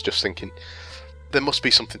Thieves, just thinking there must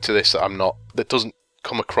be something to this that doesn't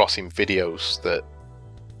come across in videos that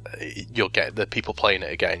you'll get the people playing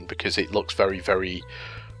it again, because it looks very, very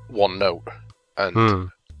one note. And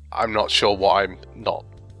I'm not sure what I'm not.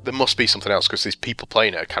 There must be something else, because there's people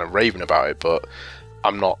playing it kind of raving about it, but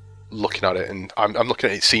I'm not looking at it, and I'm looking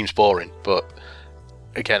at it, it seems boring. But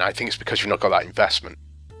again, I think it's because you've not got that investment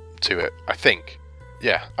to it, I think.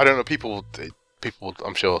 Yeah, I don't know, people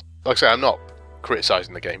I'm sure, like I say, I'm not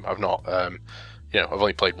criticising the game. I've not, I've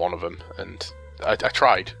only played one of them, and I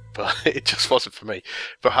tried, but it just wasn't for me.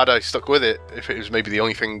 But had I stuck with it, if it was maybe the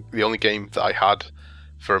only game that I had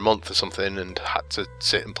for a month or something and had to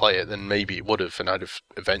sit and play it, then maybe it would have, and I'd have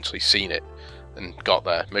eventually seen it and got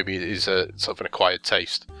there. Maybe it is a sort of an acquired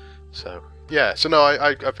taste. So yeah, so no,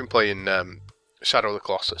 I've been playing Shadow of the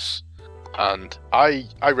Colossus, and I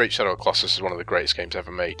rate Shadow of the Colossus as one of the greatest games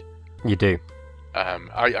ever made. You do.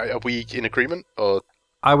 Are we in agreement, or?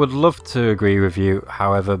 I would love to agree with you.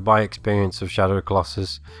 However, my experience of Shadow of the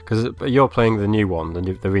Colossus, because you're playing the new one,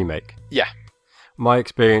 the remake. Yeah. My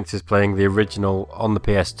experience is playing the original on the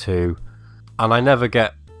PS2, and I never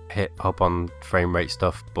get hit up on frame rate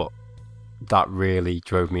stuff, but that really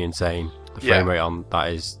drove me insane. The frame rate on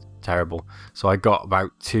that is terrible. So I got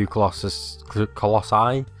about 2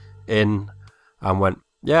 Colossi in and went,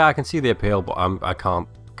 yeah, I can see the appeal, but I can't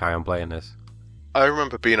carry on playing this. I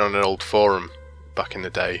remember being on an old forum back in the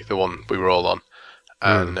day, the one we were all on,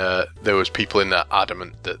 and there was people in there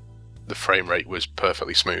adamant that the frame rate was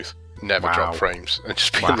perfectly smooth, never dropped frames, and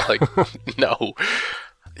just being like, no.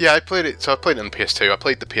 Yeah, I played it on the PS2. I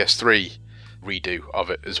played the PS3 redo of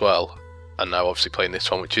it as well, and now obviously playing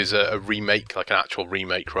this one, which is a remake, like an actual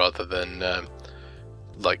remake, rather than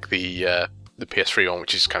like the PS3 one,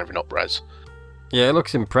 which is kind of an up-res. Yeah, it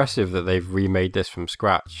looks impressive that they've remade this from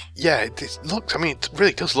scratch. Yeah, it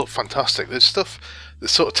really does look fantastic. There's stuff that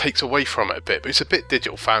sort of takes away from it a bit, but it's a bit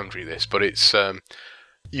Digital Foundry, this, but it's,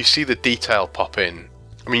 you see the detail pop in.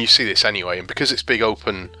 I mean, you see this anyway, and because it's big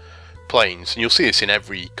open plains, and you'll see this in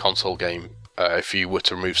every console game, if you were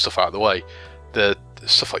to remove stuff out of the way, the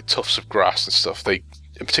stuff like tufts of grass and stuff, and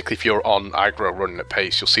particularly if you're on aggro running at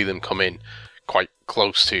pace, you'll see them come in quite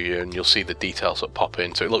close to you, and you'll see the details that pop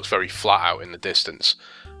in, so it looks very flat out in the distance.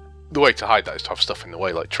 the way to hide that is to have stuff in the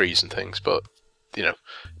way, like trees and things, but,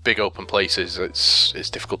 big open places, it's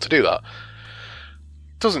difficult to do that.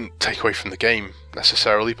 Doesn't take away from the game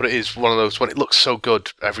necessarily, but it is one of those when it looks so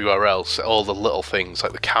good everywhere else, all the little things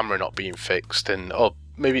like the camera not being fixed, or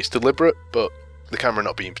maybe it's deliberate, but the camera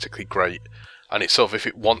not being particularly great, and it's sort of if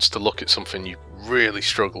it wants to look at something, you really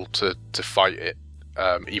struggle to fight it,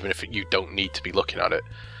 even if you don't need to be looking at it.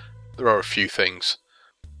 There are a few things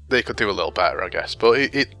they could do a little better, I guess, but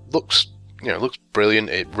it looks looks brilliant.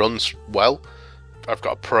 It runs well. I've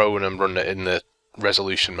got a Pro and I'm running it in the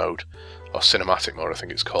resolution mode, or cinematic mode I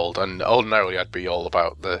think it's called, and ordinarily I'd be all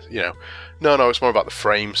about the no it's more about the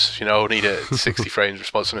frames, I need a 60 frames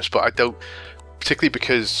responsiveness, but I don't, particularly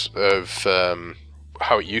because of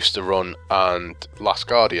how it used to run and Last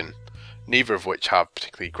Guardian, neither of which have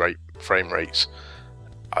particularly great frame rates.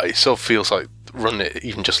 It sort of feels like running it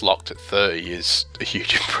even just locked at 30 is a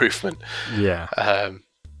huge improvement. Yeah.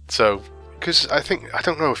 So because I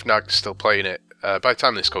don't know if Nag's still playing it. By the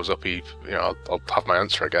time this goes up, I'll have my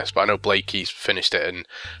answer, I guess. But I know Blakey's finished it, and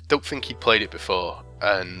don't think he'd played it before,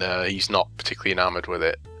 and he's not particularly enamoured with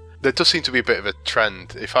it. There does seem to be a bit of a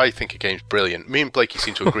trend. If I think a game's brilliant, me and Blakey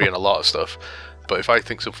seem to agree on a lot of stuff, but if I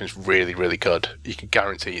think something's really, really good, you can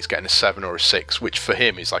guarantee it's getting a 7 or a 6, which for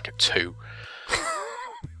him is like a 2.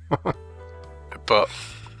 But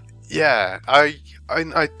yeah, I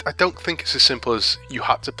don't think it's as simple as you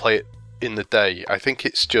had to play it in the day. I think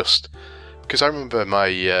it's just because I remember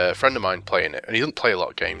my friend of mine playing it, and he doesn't play a lot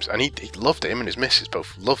of games, and he loved it. Him and his missus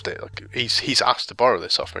both loved it. Like he's asked to borrow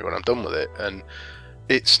this off me when I'm done with it, and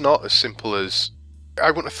it's not as simple as I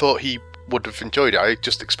wouldn't have thought he would have enjoyed it. I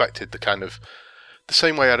just expected the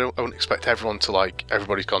same way I wouldn't expect everyone to like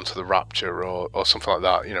Everybody's Gone to the Rapture or something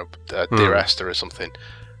like that. Dear Esther or something.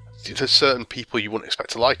 There's certain people you wouldn't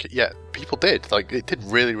expect to like it, yet people did. Like it did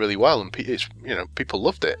really, really well, and people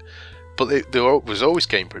loved it. But there was always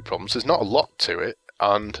gameplay problems. There's not a lot to it,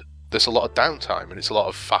 and there's a lot of downtime, and it's a lot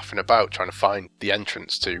of faffing about trying to find the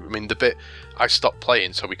entrance to. I mean, the bit I stopped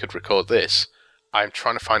playing so we could record this, I'm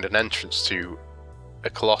trying to find an entrance to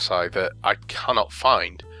a Colossi that I cannot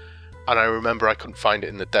find, and I remember I couldn't find it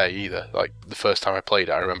in the day either. Like the first time I played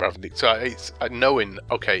it, I remember having it's knowing,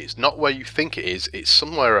 okay, it's not where you think it is, it's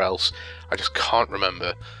somewhere else. I just can't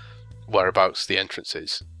remember whereabouts the entrance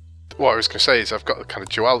is. What I was going to say is I've got the kind of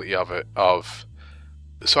duality of it.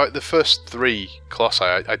 So the first 3 Colossi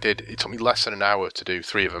I did, it took me less than an hour to do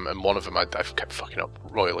 3 of them, and one of them I've kept fucking up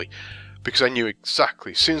royally, because I knew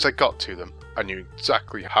exactly, as soon as I got to them, I knew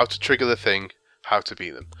exactly how to trigger the thing, how to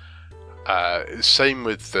beat them. Same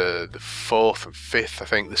with the 4th and 5th, I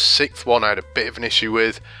think. The 6th one I had a bit of an issue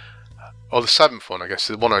with, or the 7th one, I guess.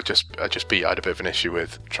 The one I just beat, I had a bit of an issue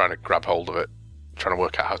with, trying to grab hold of it, trying to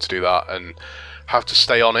work out how to do that, and how to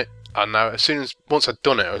stay on it. And now, once I'd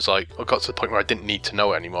done it, I was like, I got to the point where I didn't need to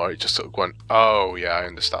know it anymore. It just sort of went, oh yeah, I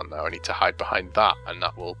understand now. I need to hide behind that, and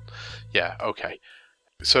that will, yeah, okay.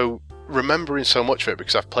 So remembering so much of it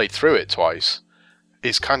because I've played through it twice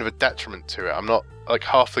is kind of a detriment to it. I'm not, like,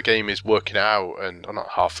 half the game is working out, and not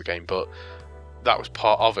half the game, but that was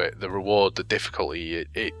part of it. The reward, the difficulty,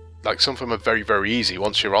 it like some of them are very, very easy.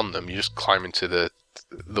 Once you're on them, you just climb into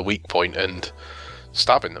the weak point and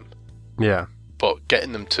stabbing them. Yeah. But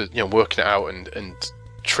getting them to, working it out and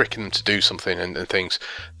tricking them to do something and things,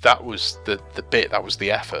 that was the bit, that was the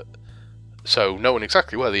effort. So knowing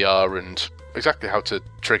exactly where they are and exactly how to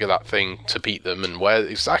trigger that thing to beat them and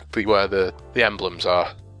exactly where the emblems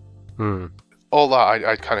are. All that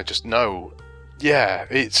I kind of just know. Yeah,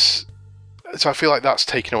 so I feel like that's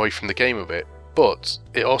taken away from the game a bit. But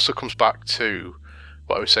it also comes back to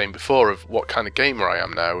what I was saying before of what kind of gamer I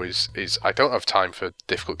am now is I don't have time for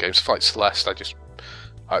difficult games. Like Celeste,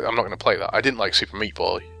 I'm not going to play that. I didn't like Super Meat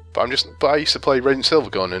Boy, but I used to play Raging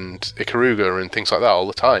Silvergun and Ikaruga and things like that all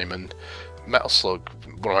the time, and Metal Slug,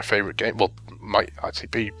 one of my favourite games, well, might actually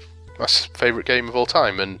be my favourite game of all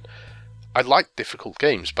time, and I liked difficult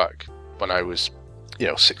games back when I was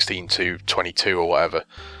 16 to 22 or whatever,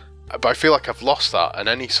 but I feel like I've lost that, and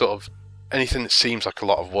anything that seems like a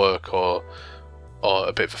lot of work or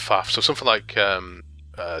a bit of a faff. So something like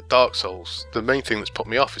Dark Souls, the main thing that's put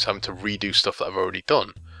me off is having to redo stuff that I've already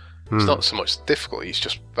done. It's not so much the difficulty, it's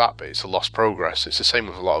just that bit, it's a lost progress. It's the same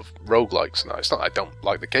with a lot of roguelikes and that. It's not that I don't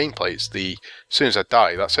like the gameplay, it's as soon as I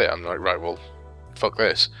die, that's it. I'm like, right, well, fuck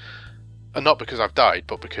this. And not because I've died,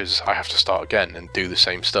 but because I have to start again and do the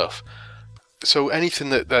same stuff. So anything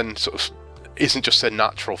that then sort of isn't just a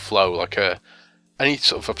natural flow, like any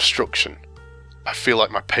sort of obstruction, I feel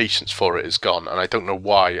like my patience for it is gone, and I don't know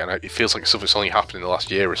why, and it feels like something's only happened in the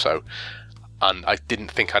last year or so, and I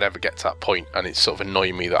didn't think I'd ever get to that point, and it's sort of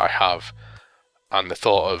annoying me that I have. and the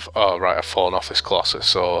thought of, oh right, I've fallen off this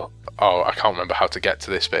Colossus, or oh, I can't remember how to get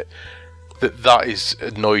to this bit, that is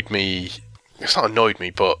annoyed me. It's not annoyed me,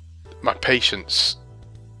 but my patience,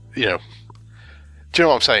 do you know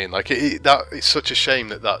what I'm saying? Like it's such a shame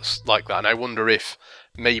that that's like that, and I wonder if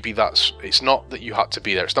maybe it's not that you had to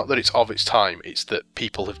be there, it's not that it's of its time, it's that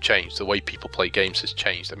people have changed, the way people play games has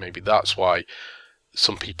changed, and maybe that's why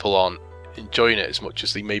some people aren't enjoying it as much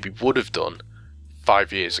as they maybe would have done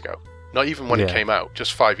 5 years ago. Not even when it came out,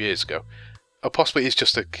 just 5 years ago. Or possibly it's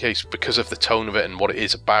just a case because of the tone of it and what it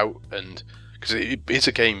is about, and because it is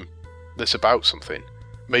a game that's about something.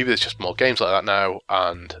 Maybe there's just more games like that now,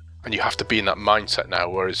 and you have to be in that mindset now,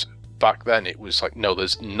 whereas back then it was like, no,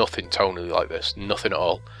 there's nothing tonally like this, nothing at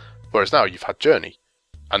all. Whereas now you've had Journey,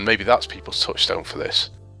 and maybe that's people's touchstone for this.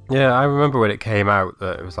 Yeah, I remember when it came out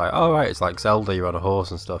that it was like, oh right, it's like Zelda, you're on a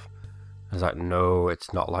horse and stuff. I was like, no,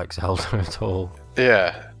 it's not like Zelda at all.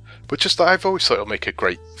 Yeah, but just I've always thought it'll make a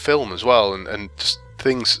great film as well, and just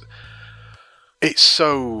things. It's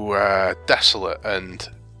so desolate, and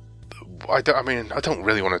I don't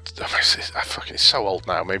really want to. It's so old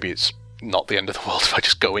now. Maybe it's not the end of the world if I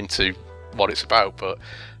just go into what it's about. But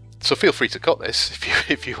so feel free to cut this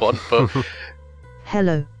if you want. But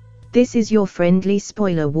hello, this is your friendly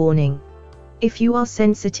spoiler warning. If you are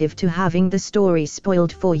sensitive to having the story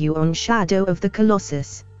spoiled for you on Shadow of the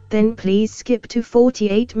Colossus, then please skip to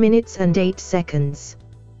 48 minutes and 8 seconds.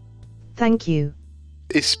 Thank you.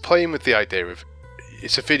 It's playing with the idea of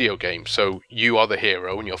it's a video game, so you are the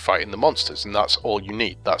hero and you're fighting the monsters, and that's all you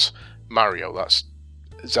need. That's Mario, that's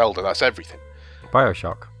Zelda, that's everything.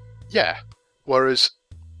 BioShock. Yeah. Whereas,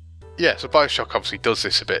 so BioShock obviously does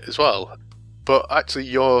this a bit as well, but actually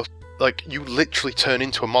you literally turn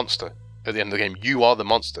into a monster. At the end of the game, you are the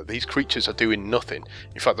monster. These creatures are doing nothing.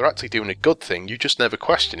 In fact, they're actually doing a good thing. You just never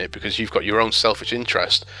question it because you've got your own selfish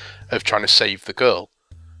interest of trying to save the girl.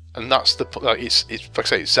 And that's it's like I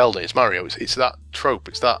say, it's Zelda, it's Mario, it's that trope,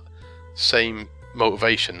 it's that same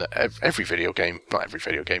motivation that every video game, not every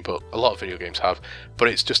video game, but a lot of video games have, but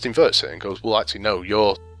it's just inverts it and goes, well, actually, no,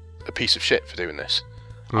 you're a piece of shit for doing this.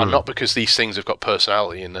 And not because these things have got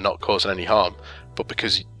personality and they're not causing any harm, but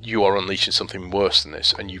because you are unleashing something worse than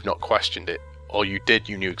this and you've not questioned it. Or you did,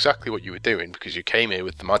 you knew exactly what you were doing because you came here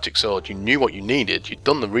with the magic sword, you knew what you needed, you'd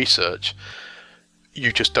done the research,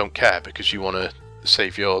 you just don't care because you want to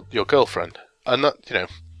save your girlfriend. And that,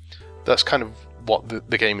 that's kind of what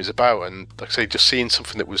the game is about. And like I say, just seeing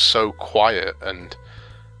something that was so quiet and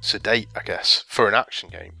sedate, I guess, for an action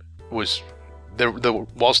game was... There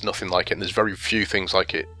was nothing like it, and there's very few things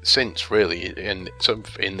like it since, really, in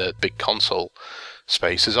the big console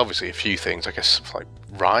space. There's obviously a few things, I guess, like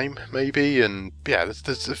Rime, maybe, and yeah,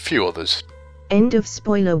 there's a few others. End of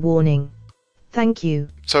spoiler warning. Thank you.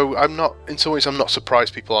 So in some ways, I'm not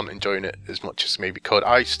surprised people aren't enjoying it as much as maybe could.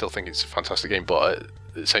 I still think it's a fantastic game, but at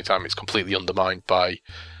the same time, it's completely undermined by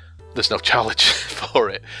there's no challenge for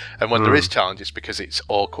it. And when there is challenge, it's because it's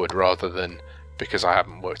awkward rather than because I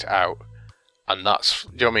haven't worked it out. And that's,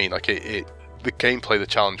 you know what I mean? Like the gameplay, the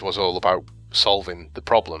challenge was all about solving the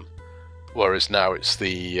problem, whereas now it's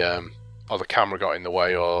the camera got in the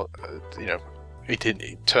way, or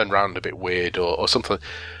it turned around a bit weird, or something.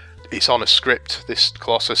 It's on a script. This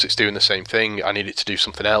Colossus, it's doing the same thing. I need it to do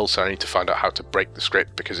something else. I need to find out how to break the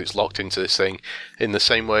script because it's locked into this thing. In the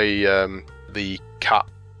same way the cat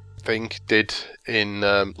thing did in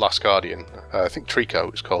Last Guardian. I think Trico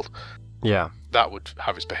it's called. Yeah. That would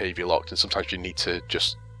have its behaviour locked, and sometimes you need to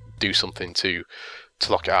just do something to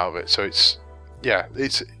lock it out of it. So it's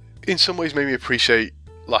in some ways made me appreciate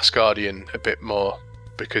Last Guardian a bit more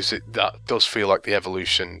because that does feel like the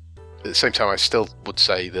evolution. At the same time, I still would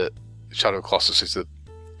say that Shadow of the Colossus is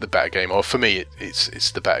the better game, or for me,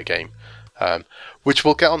 it's the better game, which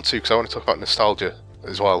we'll get onto because I want to talk about nostalgia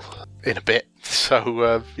as well in a bit. So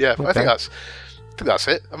okay. I think that's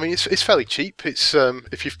it. I mean, it's fairly cheap. It's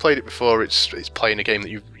if you've played it before, it's playing a game that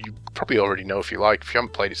you probably already know if you like. If you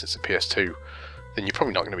haven't played it since the PS2, then you're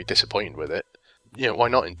probably not going to be disappointed with it. Why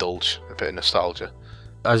not indulge a bit of nostalgia?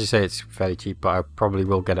 As you say, it's fairly cheap, but I probably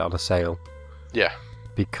will get it on a sale. Yeah.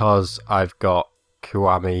 Because I've got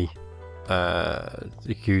Kiwami,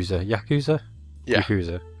 Yakuza. Yeah.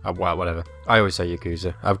 Yakuza. Well, whatever. I always say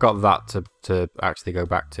Yakuza. I've got that to actually go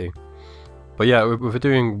back to. But yeah, if we're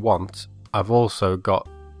doing Want, I've also got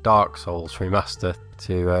Dark Souls Remaster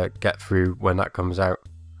to get through when that comes out,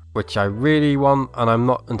 which I really want, and I'm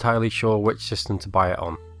not entirely sure which system to buy it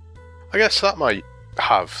on. I guess that might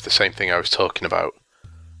have the same thing I was talking about,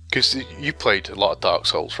 because you played a lot of Dark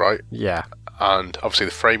Souls, right? Yeah. And obviously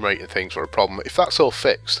the frame rate and things were a problem. If that's all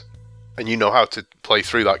fixed, and you know how to play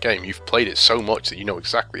through that game, you've played it so much that you know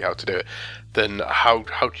exactly how to do it, then how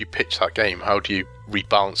do you pitch that game? How do you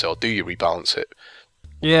rebalance it, or do you rebalance it?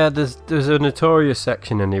 Yeah, there's a notorious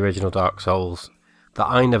section in the original Dark Souls that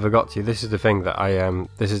I never got to. This is the thing that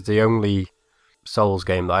this is the only Souls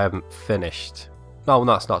game that I haven't finished. No,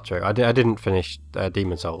 that's not true. I didn't finish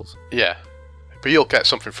Demon Souls. Yeah, but you'll get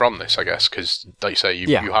something from this, I guess, because like you say,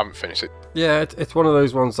 you haven't finished it. Yeah, it's one of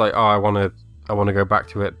those ones like, I want to go back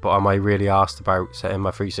to it, but am I really asked about setting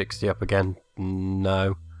my 360 up again?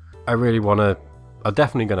 No. I really want to. I'm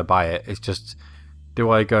definitely going to buy it. It's just,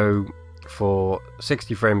 do I go for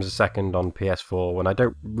 60 frames a second on PS4 when I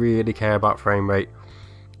don't really care about frame rate,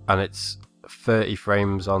 and it's 30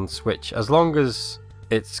 frames on Switch? As long as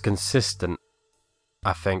it's consistent,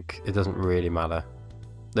 I think it doesn't really matter.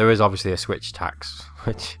 There is obviously a Switch tax,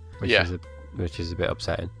 which is a bit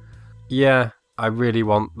upsetting. Yeah, I really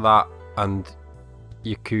want that, and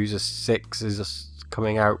Yakuza 6 is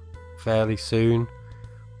coming out fairly soon,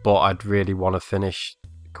 but I'd really want to finish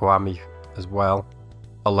Kiwami as well.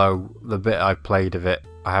 Although the bit I've played of it,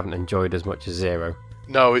 I haven't enjoyed as much as 0.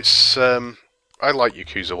 No, it's I like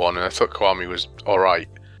Yakuza 1, and I thought Kiwami was alright.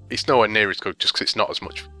 It's nowhere near as good just because it's not as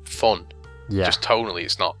much fun. Yeah. Just tonally,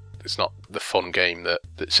 it's not the fun game that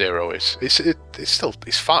 0 is.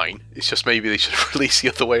 It's fine. It's just maybe they should release the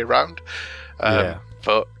other way around. Yeah.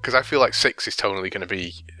 But because I feel like 6 is tonally going to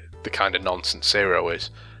be the kind of nonsense 0 is.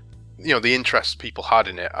 You know, the interest people had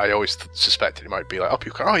in it, I always suspected it might be like,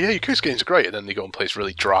 oh yeah, Yakuza games are great, and then they go and play this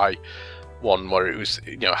really dry one where it was,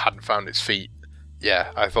 hadn't found its feet.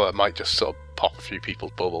 Yeah, I thought it might just sort of pop a few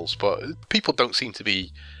people's bubbles, but people don't seem to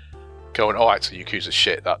be going, oh, actually, Yakuza's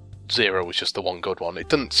shit, that 0 was just the one good one. It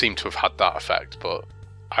doesn't seem to have had that effect, but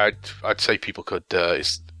I'd say people could,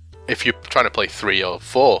 if you're trying to play 3 or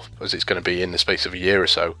 4, as it's going to be in the space of a year or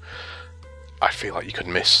so, I feel like you could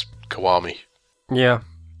miss Kiwami. Yeah,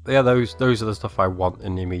 those are the stuff I want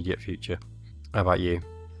in the immediate future. How about you?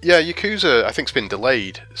 Yeah, Yakuza, I think, has been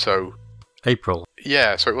delayed, so... April.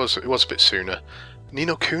 Yeah, so it was a bit sooner. Ni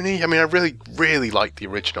no Kuni, I mean, I really, really liked the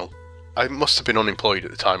original. I must have been unemployed at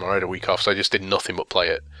the time, or I had a week off, so I just did nothing but play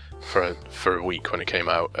it for a week when it came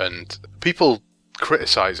out, and people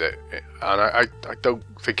criticise it, and I don't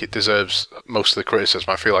think it deserves most of the criticism.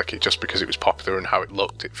 I feel like it, just because it was popular and how it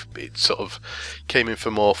looked, it sort of came in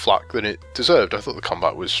for more flack than it deserved. I thought the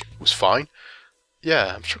combat was fine.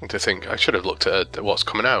 Yeah, I'm struggling to think. I should have looked at what's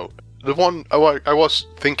coming out. The one I was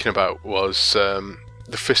thinking about was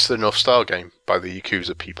the Fist of the North Star game by the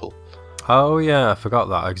Yakuza people. Oh yeah, I forgot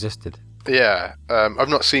that existed. Yeah, I've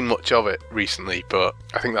not seen much of it recently, but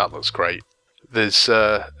I think that looks great. There's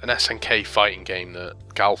an SNK fighting game that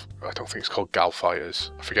I don't think it's called Gal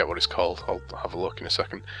Fighters. I forget what it's called. I'll have a look in a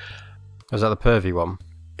second. Was that the pervy one?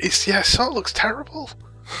 It sort of looks terrible.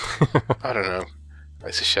 I don't know.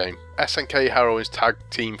 It's a shame. SNK Heroes Tag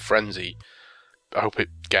Team Frenzy. I hope it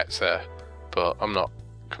gets there, but I'm not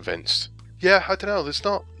convinced. Yeah, I don't know. There's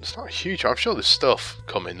not a huge. I'm sure there's stuff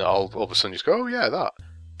coming that I'll all of a sudden just go, oh yeah, that.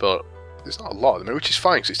 But there's not a lot of them, which is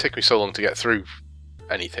fine because it's taken me so long to get through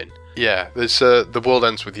anything. Yeah, there's The World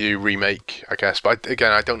Ends With You remake, I guess. But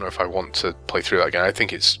again, I don't know if I want to play through that again. I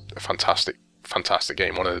think it's a fantastic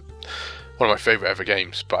game. One of my favourite ever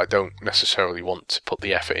games. But I don't necessarily want to put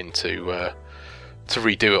the effort into to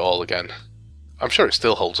redo it all again. I'm sure it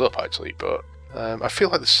still holds up actually, but I feel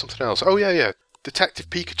like there's something else. Oh yeah, Detective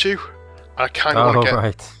Pikachu. I kind of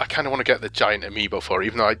want to get the giant amiibo for it,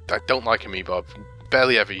 even though I don't like amiibo. I've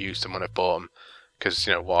barely ever used them when I've bought them because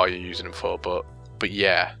what are you using them for? But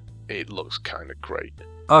yeah, it looks kind of great.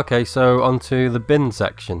 Okay, so onto the bin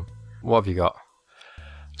section. What have you got?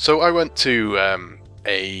 So I went to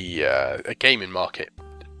a gaming market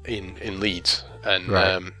in Leeds, and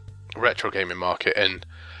right. A retro gaming market, and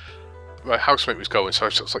my housemate was going, so I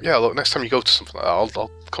was like, yeah, look, next time you go to something like that,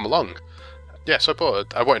 I'll come along. Yeah, so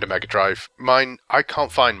I wanted a Mega Drive. Mine, I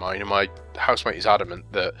can't find mine, and my housemate is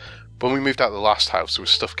adamant that when we moved out of the last house, there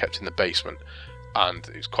was stuff kept in the basement, and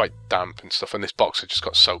it was quite damp and stuff, and this box had just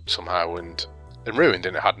got soaked somehow and ruined,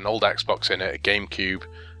 and it had an old Xbox in it, a GameCube,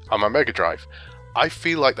 and my Mega Drive. I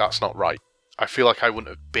feel like that's not right. I feel like I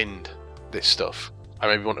wouldn't have binned this stuff. I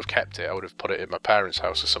maybe wouldn't have kept it. I would have put it in my parents'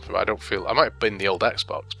 house or something, but I might have binned the old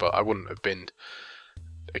Xbox, but I wouldn't have binned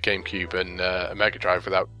a GameCube and a Mega Drive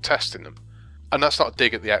without testing them. And that's not a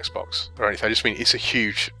dig at the Xbox or anything. I just mean it's a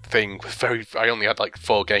huge thing with I only had like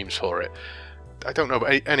 4 games for it. I don't know,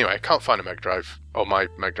 but anyway, I can't find a Mega Drive or my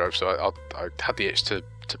Mega Drive, so I had the itch to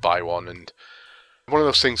buy one. And one of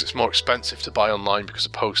those things that's more expensive to buy online because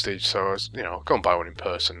of postage. So I was, I'll go and buy one in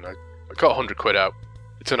person. I got £100 out.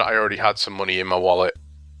 It turned out I already had some money in my wallet,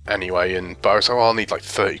 anyway, but I was like, I'll need like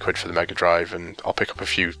 30 quid for the Mega Drive, and I'll pick up a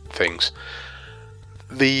few things.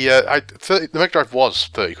 The Mega Drive was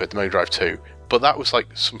 30 quid, the Mega Drive 2, but that was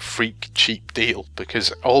like some freak cheap deal,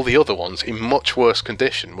 because all the other ones in much worse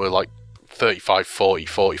condition were like 35, 40,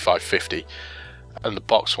 45, 50, and the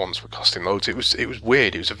box ones were costing loads. It was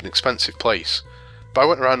weird. It was an expensive place. But I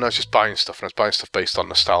went around and I was just buying stuff, and I was buying stuff based on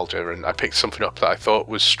nostalgia, and I picked something up that I thought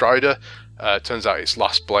was Strider. Turns out it's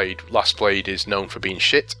Last Blade. Last Blade is known for being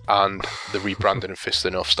shit, and the rebranding of Fist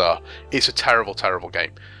of the North Star. It's a terrible, terrible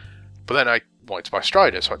game. But then I wanted to buy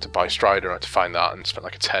Strider, so I had to buy Strider, I had to find that, and spent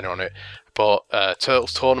like a tenner on it. But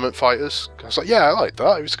Turtles Tournament Fighters, I was like, yeah, I like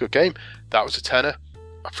that, it was a good game. That was a tenner.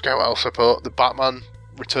 I forget what else I bought. The Batman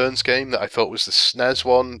Returns game that I thought was the SNES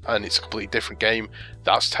one, and it's a completely different game.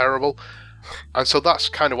 That's terrible. And so that's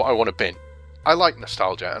kind of what I want to bin. I like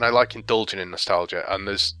nostalgia, and I like indulging in nostalgia, and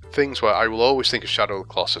there's things where I will always think of Shadow of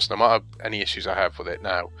the Colossus, no matter any issues I have with it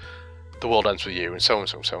now. The World Ends With You, and so and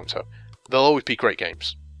so and so and so. They'll always be great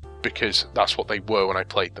games, because that's what they were when I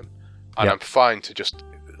played them. And I'm fine to just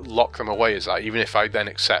lock them away as that, even if I then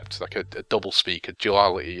accept like a double speak, a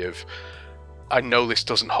duality of, I know this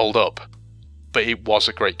doesn't hold up, but it was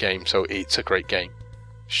a great game, so it's a great game.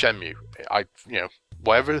 Shenmue,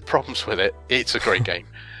 whatever the problems with it, it's a great game.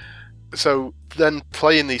 So then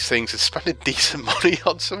playing these things and spending decent money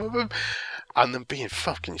on some of them, and them being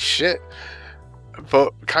fucking shit,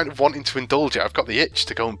 but kind of wanting to indulge it. I've got the itch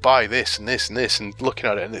to go and buy this and this and this, and looking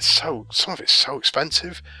at it, and some of it's so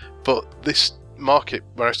expensive. But this market,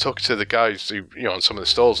 when I was talking to the guys who, on some of the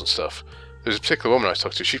stalls and stuff, there's a particular woman I was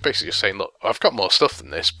talking to. She's basically just saying, look, I've got more stuff than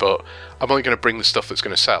this, but I'm only going to bring the stuff that's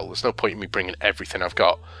going to sell. There's no point in me bringing everything I've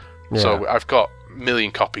got. Yeah. So I've got 1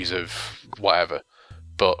 million copies of whatever,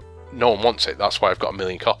 but no one wants it. That's why I've got 1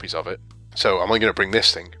 million copies of it. So I'm only going to bring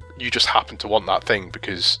this thing. You just happen to want that thing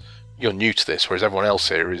because you're new to this, whereas everyone else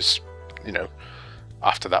here is,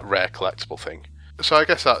 after that rare collectible thing. So I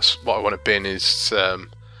guess that's what I want to bin is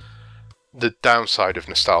the downside of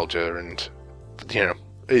nostalgia, and,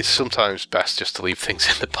 it's sometimes best just to leave things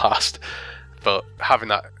in the past. But having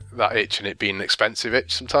that itch and it being an expensive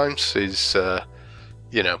itch sometimes is, there's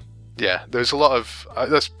a lot of,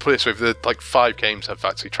 let's put it this way, the 5 games I've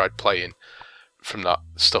actually tried playing from that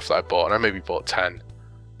stuff that I bought, and I maybe bought 10.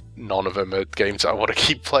 None of them are games that I want to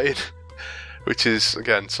keep playing, which is,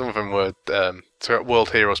 again, some of them were, so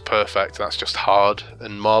World Heroes Perfect, that's just hard,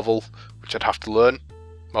 and Marvel, which I'd have to learn,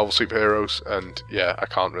 Marvel Superheroes, and I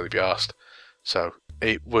can't really be arsed. So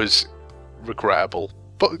it was regrettable,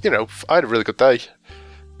 but I had a really good day.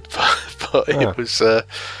 but it was, I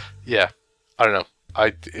don't know.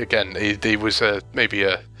 It was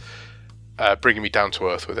maybe bringing me down to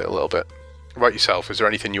earth with it a little bit. Right yourself, is there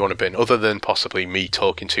anything you want to bin, other than possibly me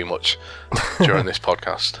talking too much during this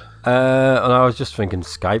podcast? And I was just thinking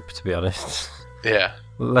Skype, to be honest. Yeah.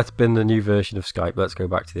 Let's bin the new version of Skype. Let's go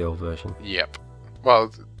back to the old version. Yep.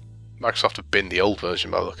 Well, Microsoft have binned the old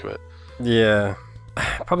version by the look of it. Yeah.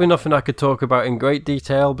 Probably nothing I could talk about in great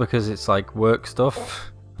detail because it's like work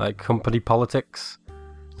stuff, like company politics.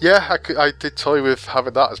 Yeah, I did toy with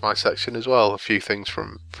having that as my section as well. A few things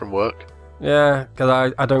from work. Yeah,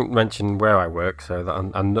 because I don't mention where I work, so that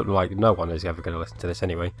and like no one is ever going to listen to this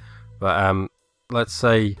anyway. But let's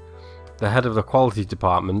say the head of the quality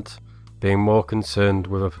department being more concerned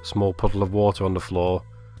with a small puddle of water on the floor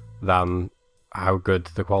than how good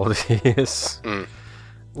the quality is. Mm.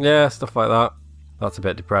 Yeah, stuff like that. That's a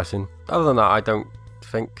bit depressing. Other than that, I don't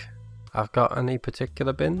think I've got any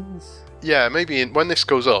particular bins. Yeah, maybe when this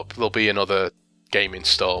goes up, there'll be another gaming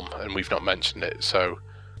storm, and we've not mentioned it, so...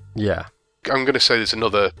 Yeah. I'm going to say there's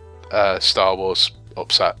another Star Wars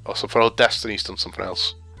upset or something, or Destiny's done something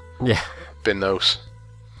else. Yeah. Bin those.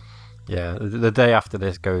 Yeah, the day after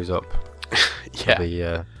this goes up. Yeah.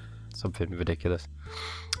 It'll be something ridiculous.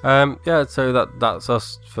 So that's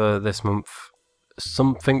us for this month.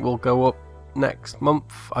 Something will go up next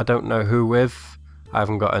month. I don't know who with. I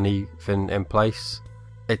haven't got anything in place.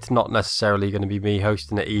 It's not necessarily going to be me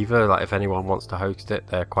hosting it either. Like, if anyone wants to host it,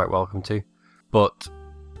 they're quite welcome to. But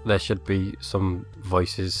there should be some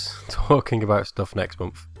voices talking about stuff next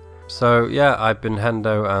month. So yeah, I've been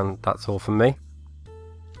Hendo, and that's all from me.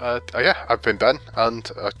 I've been Ben, and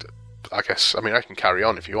I guess, I can carry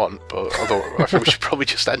on if you want, but although I think we should probably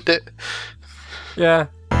just end it. Yeah,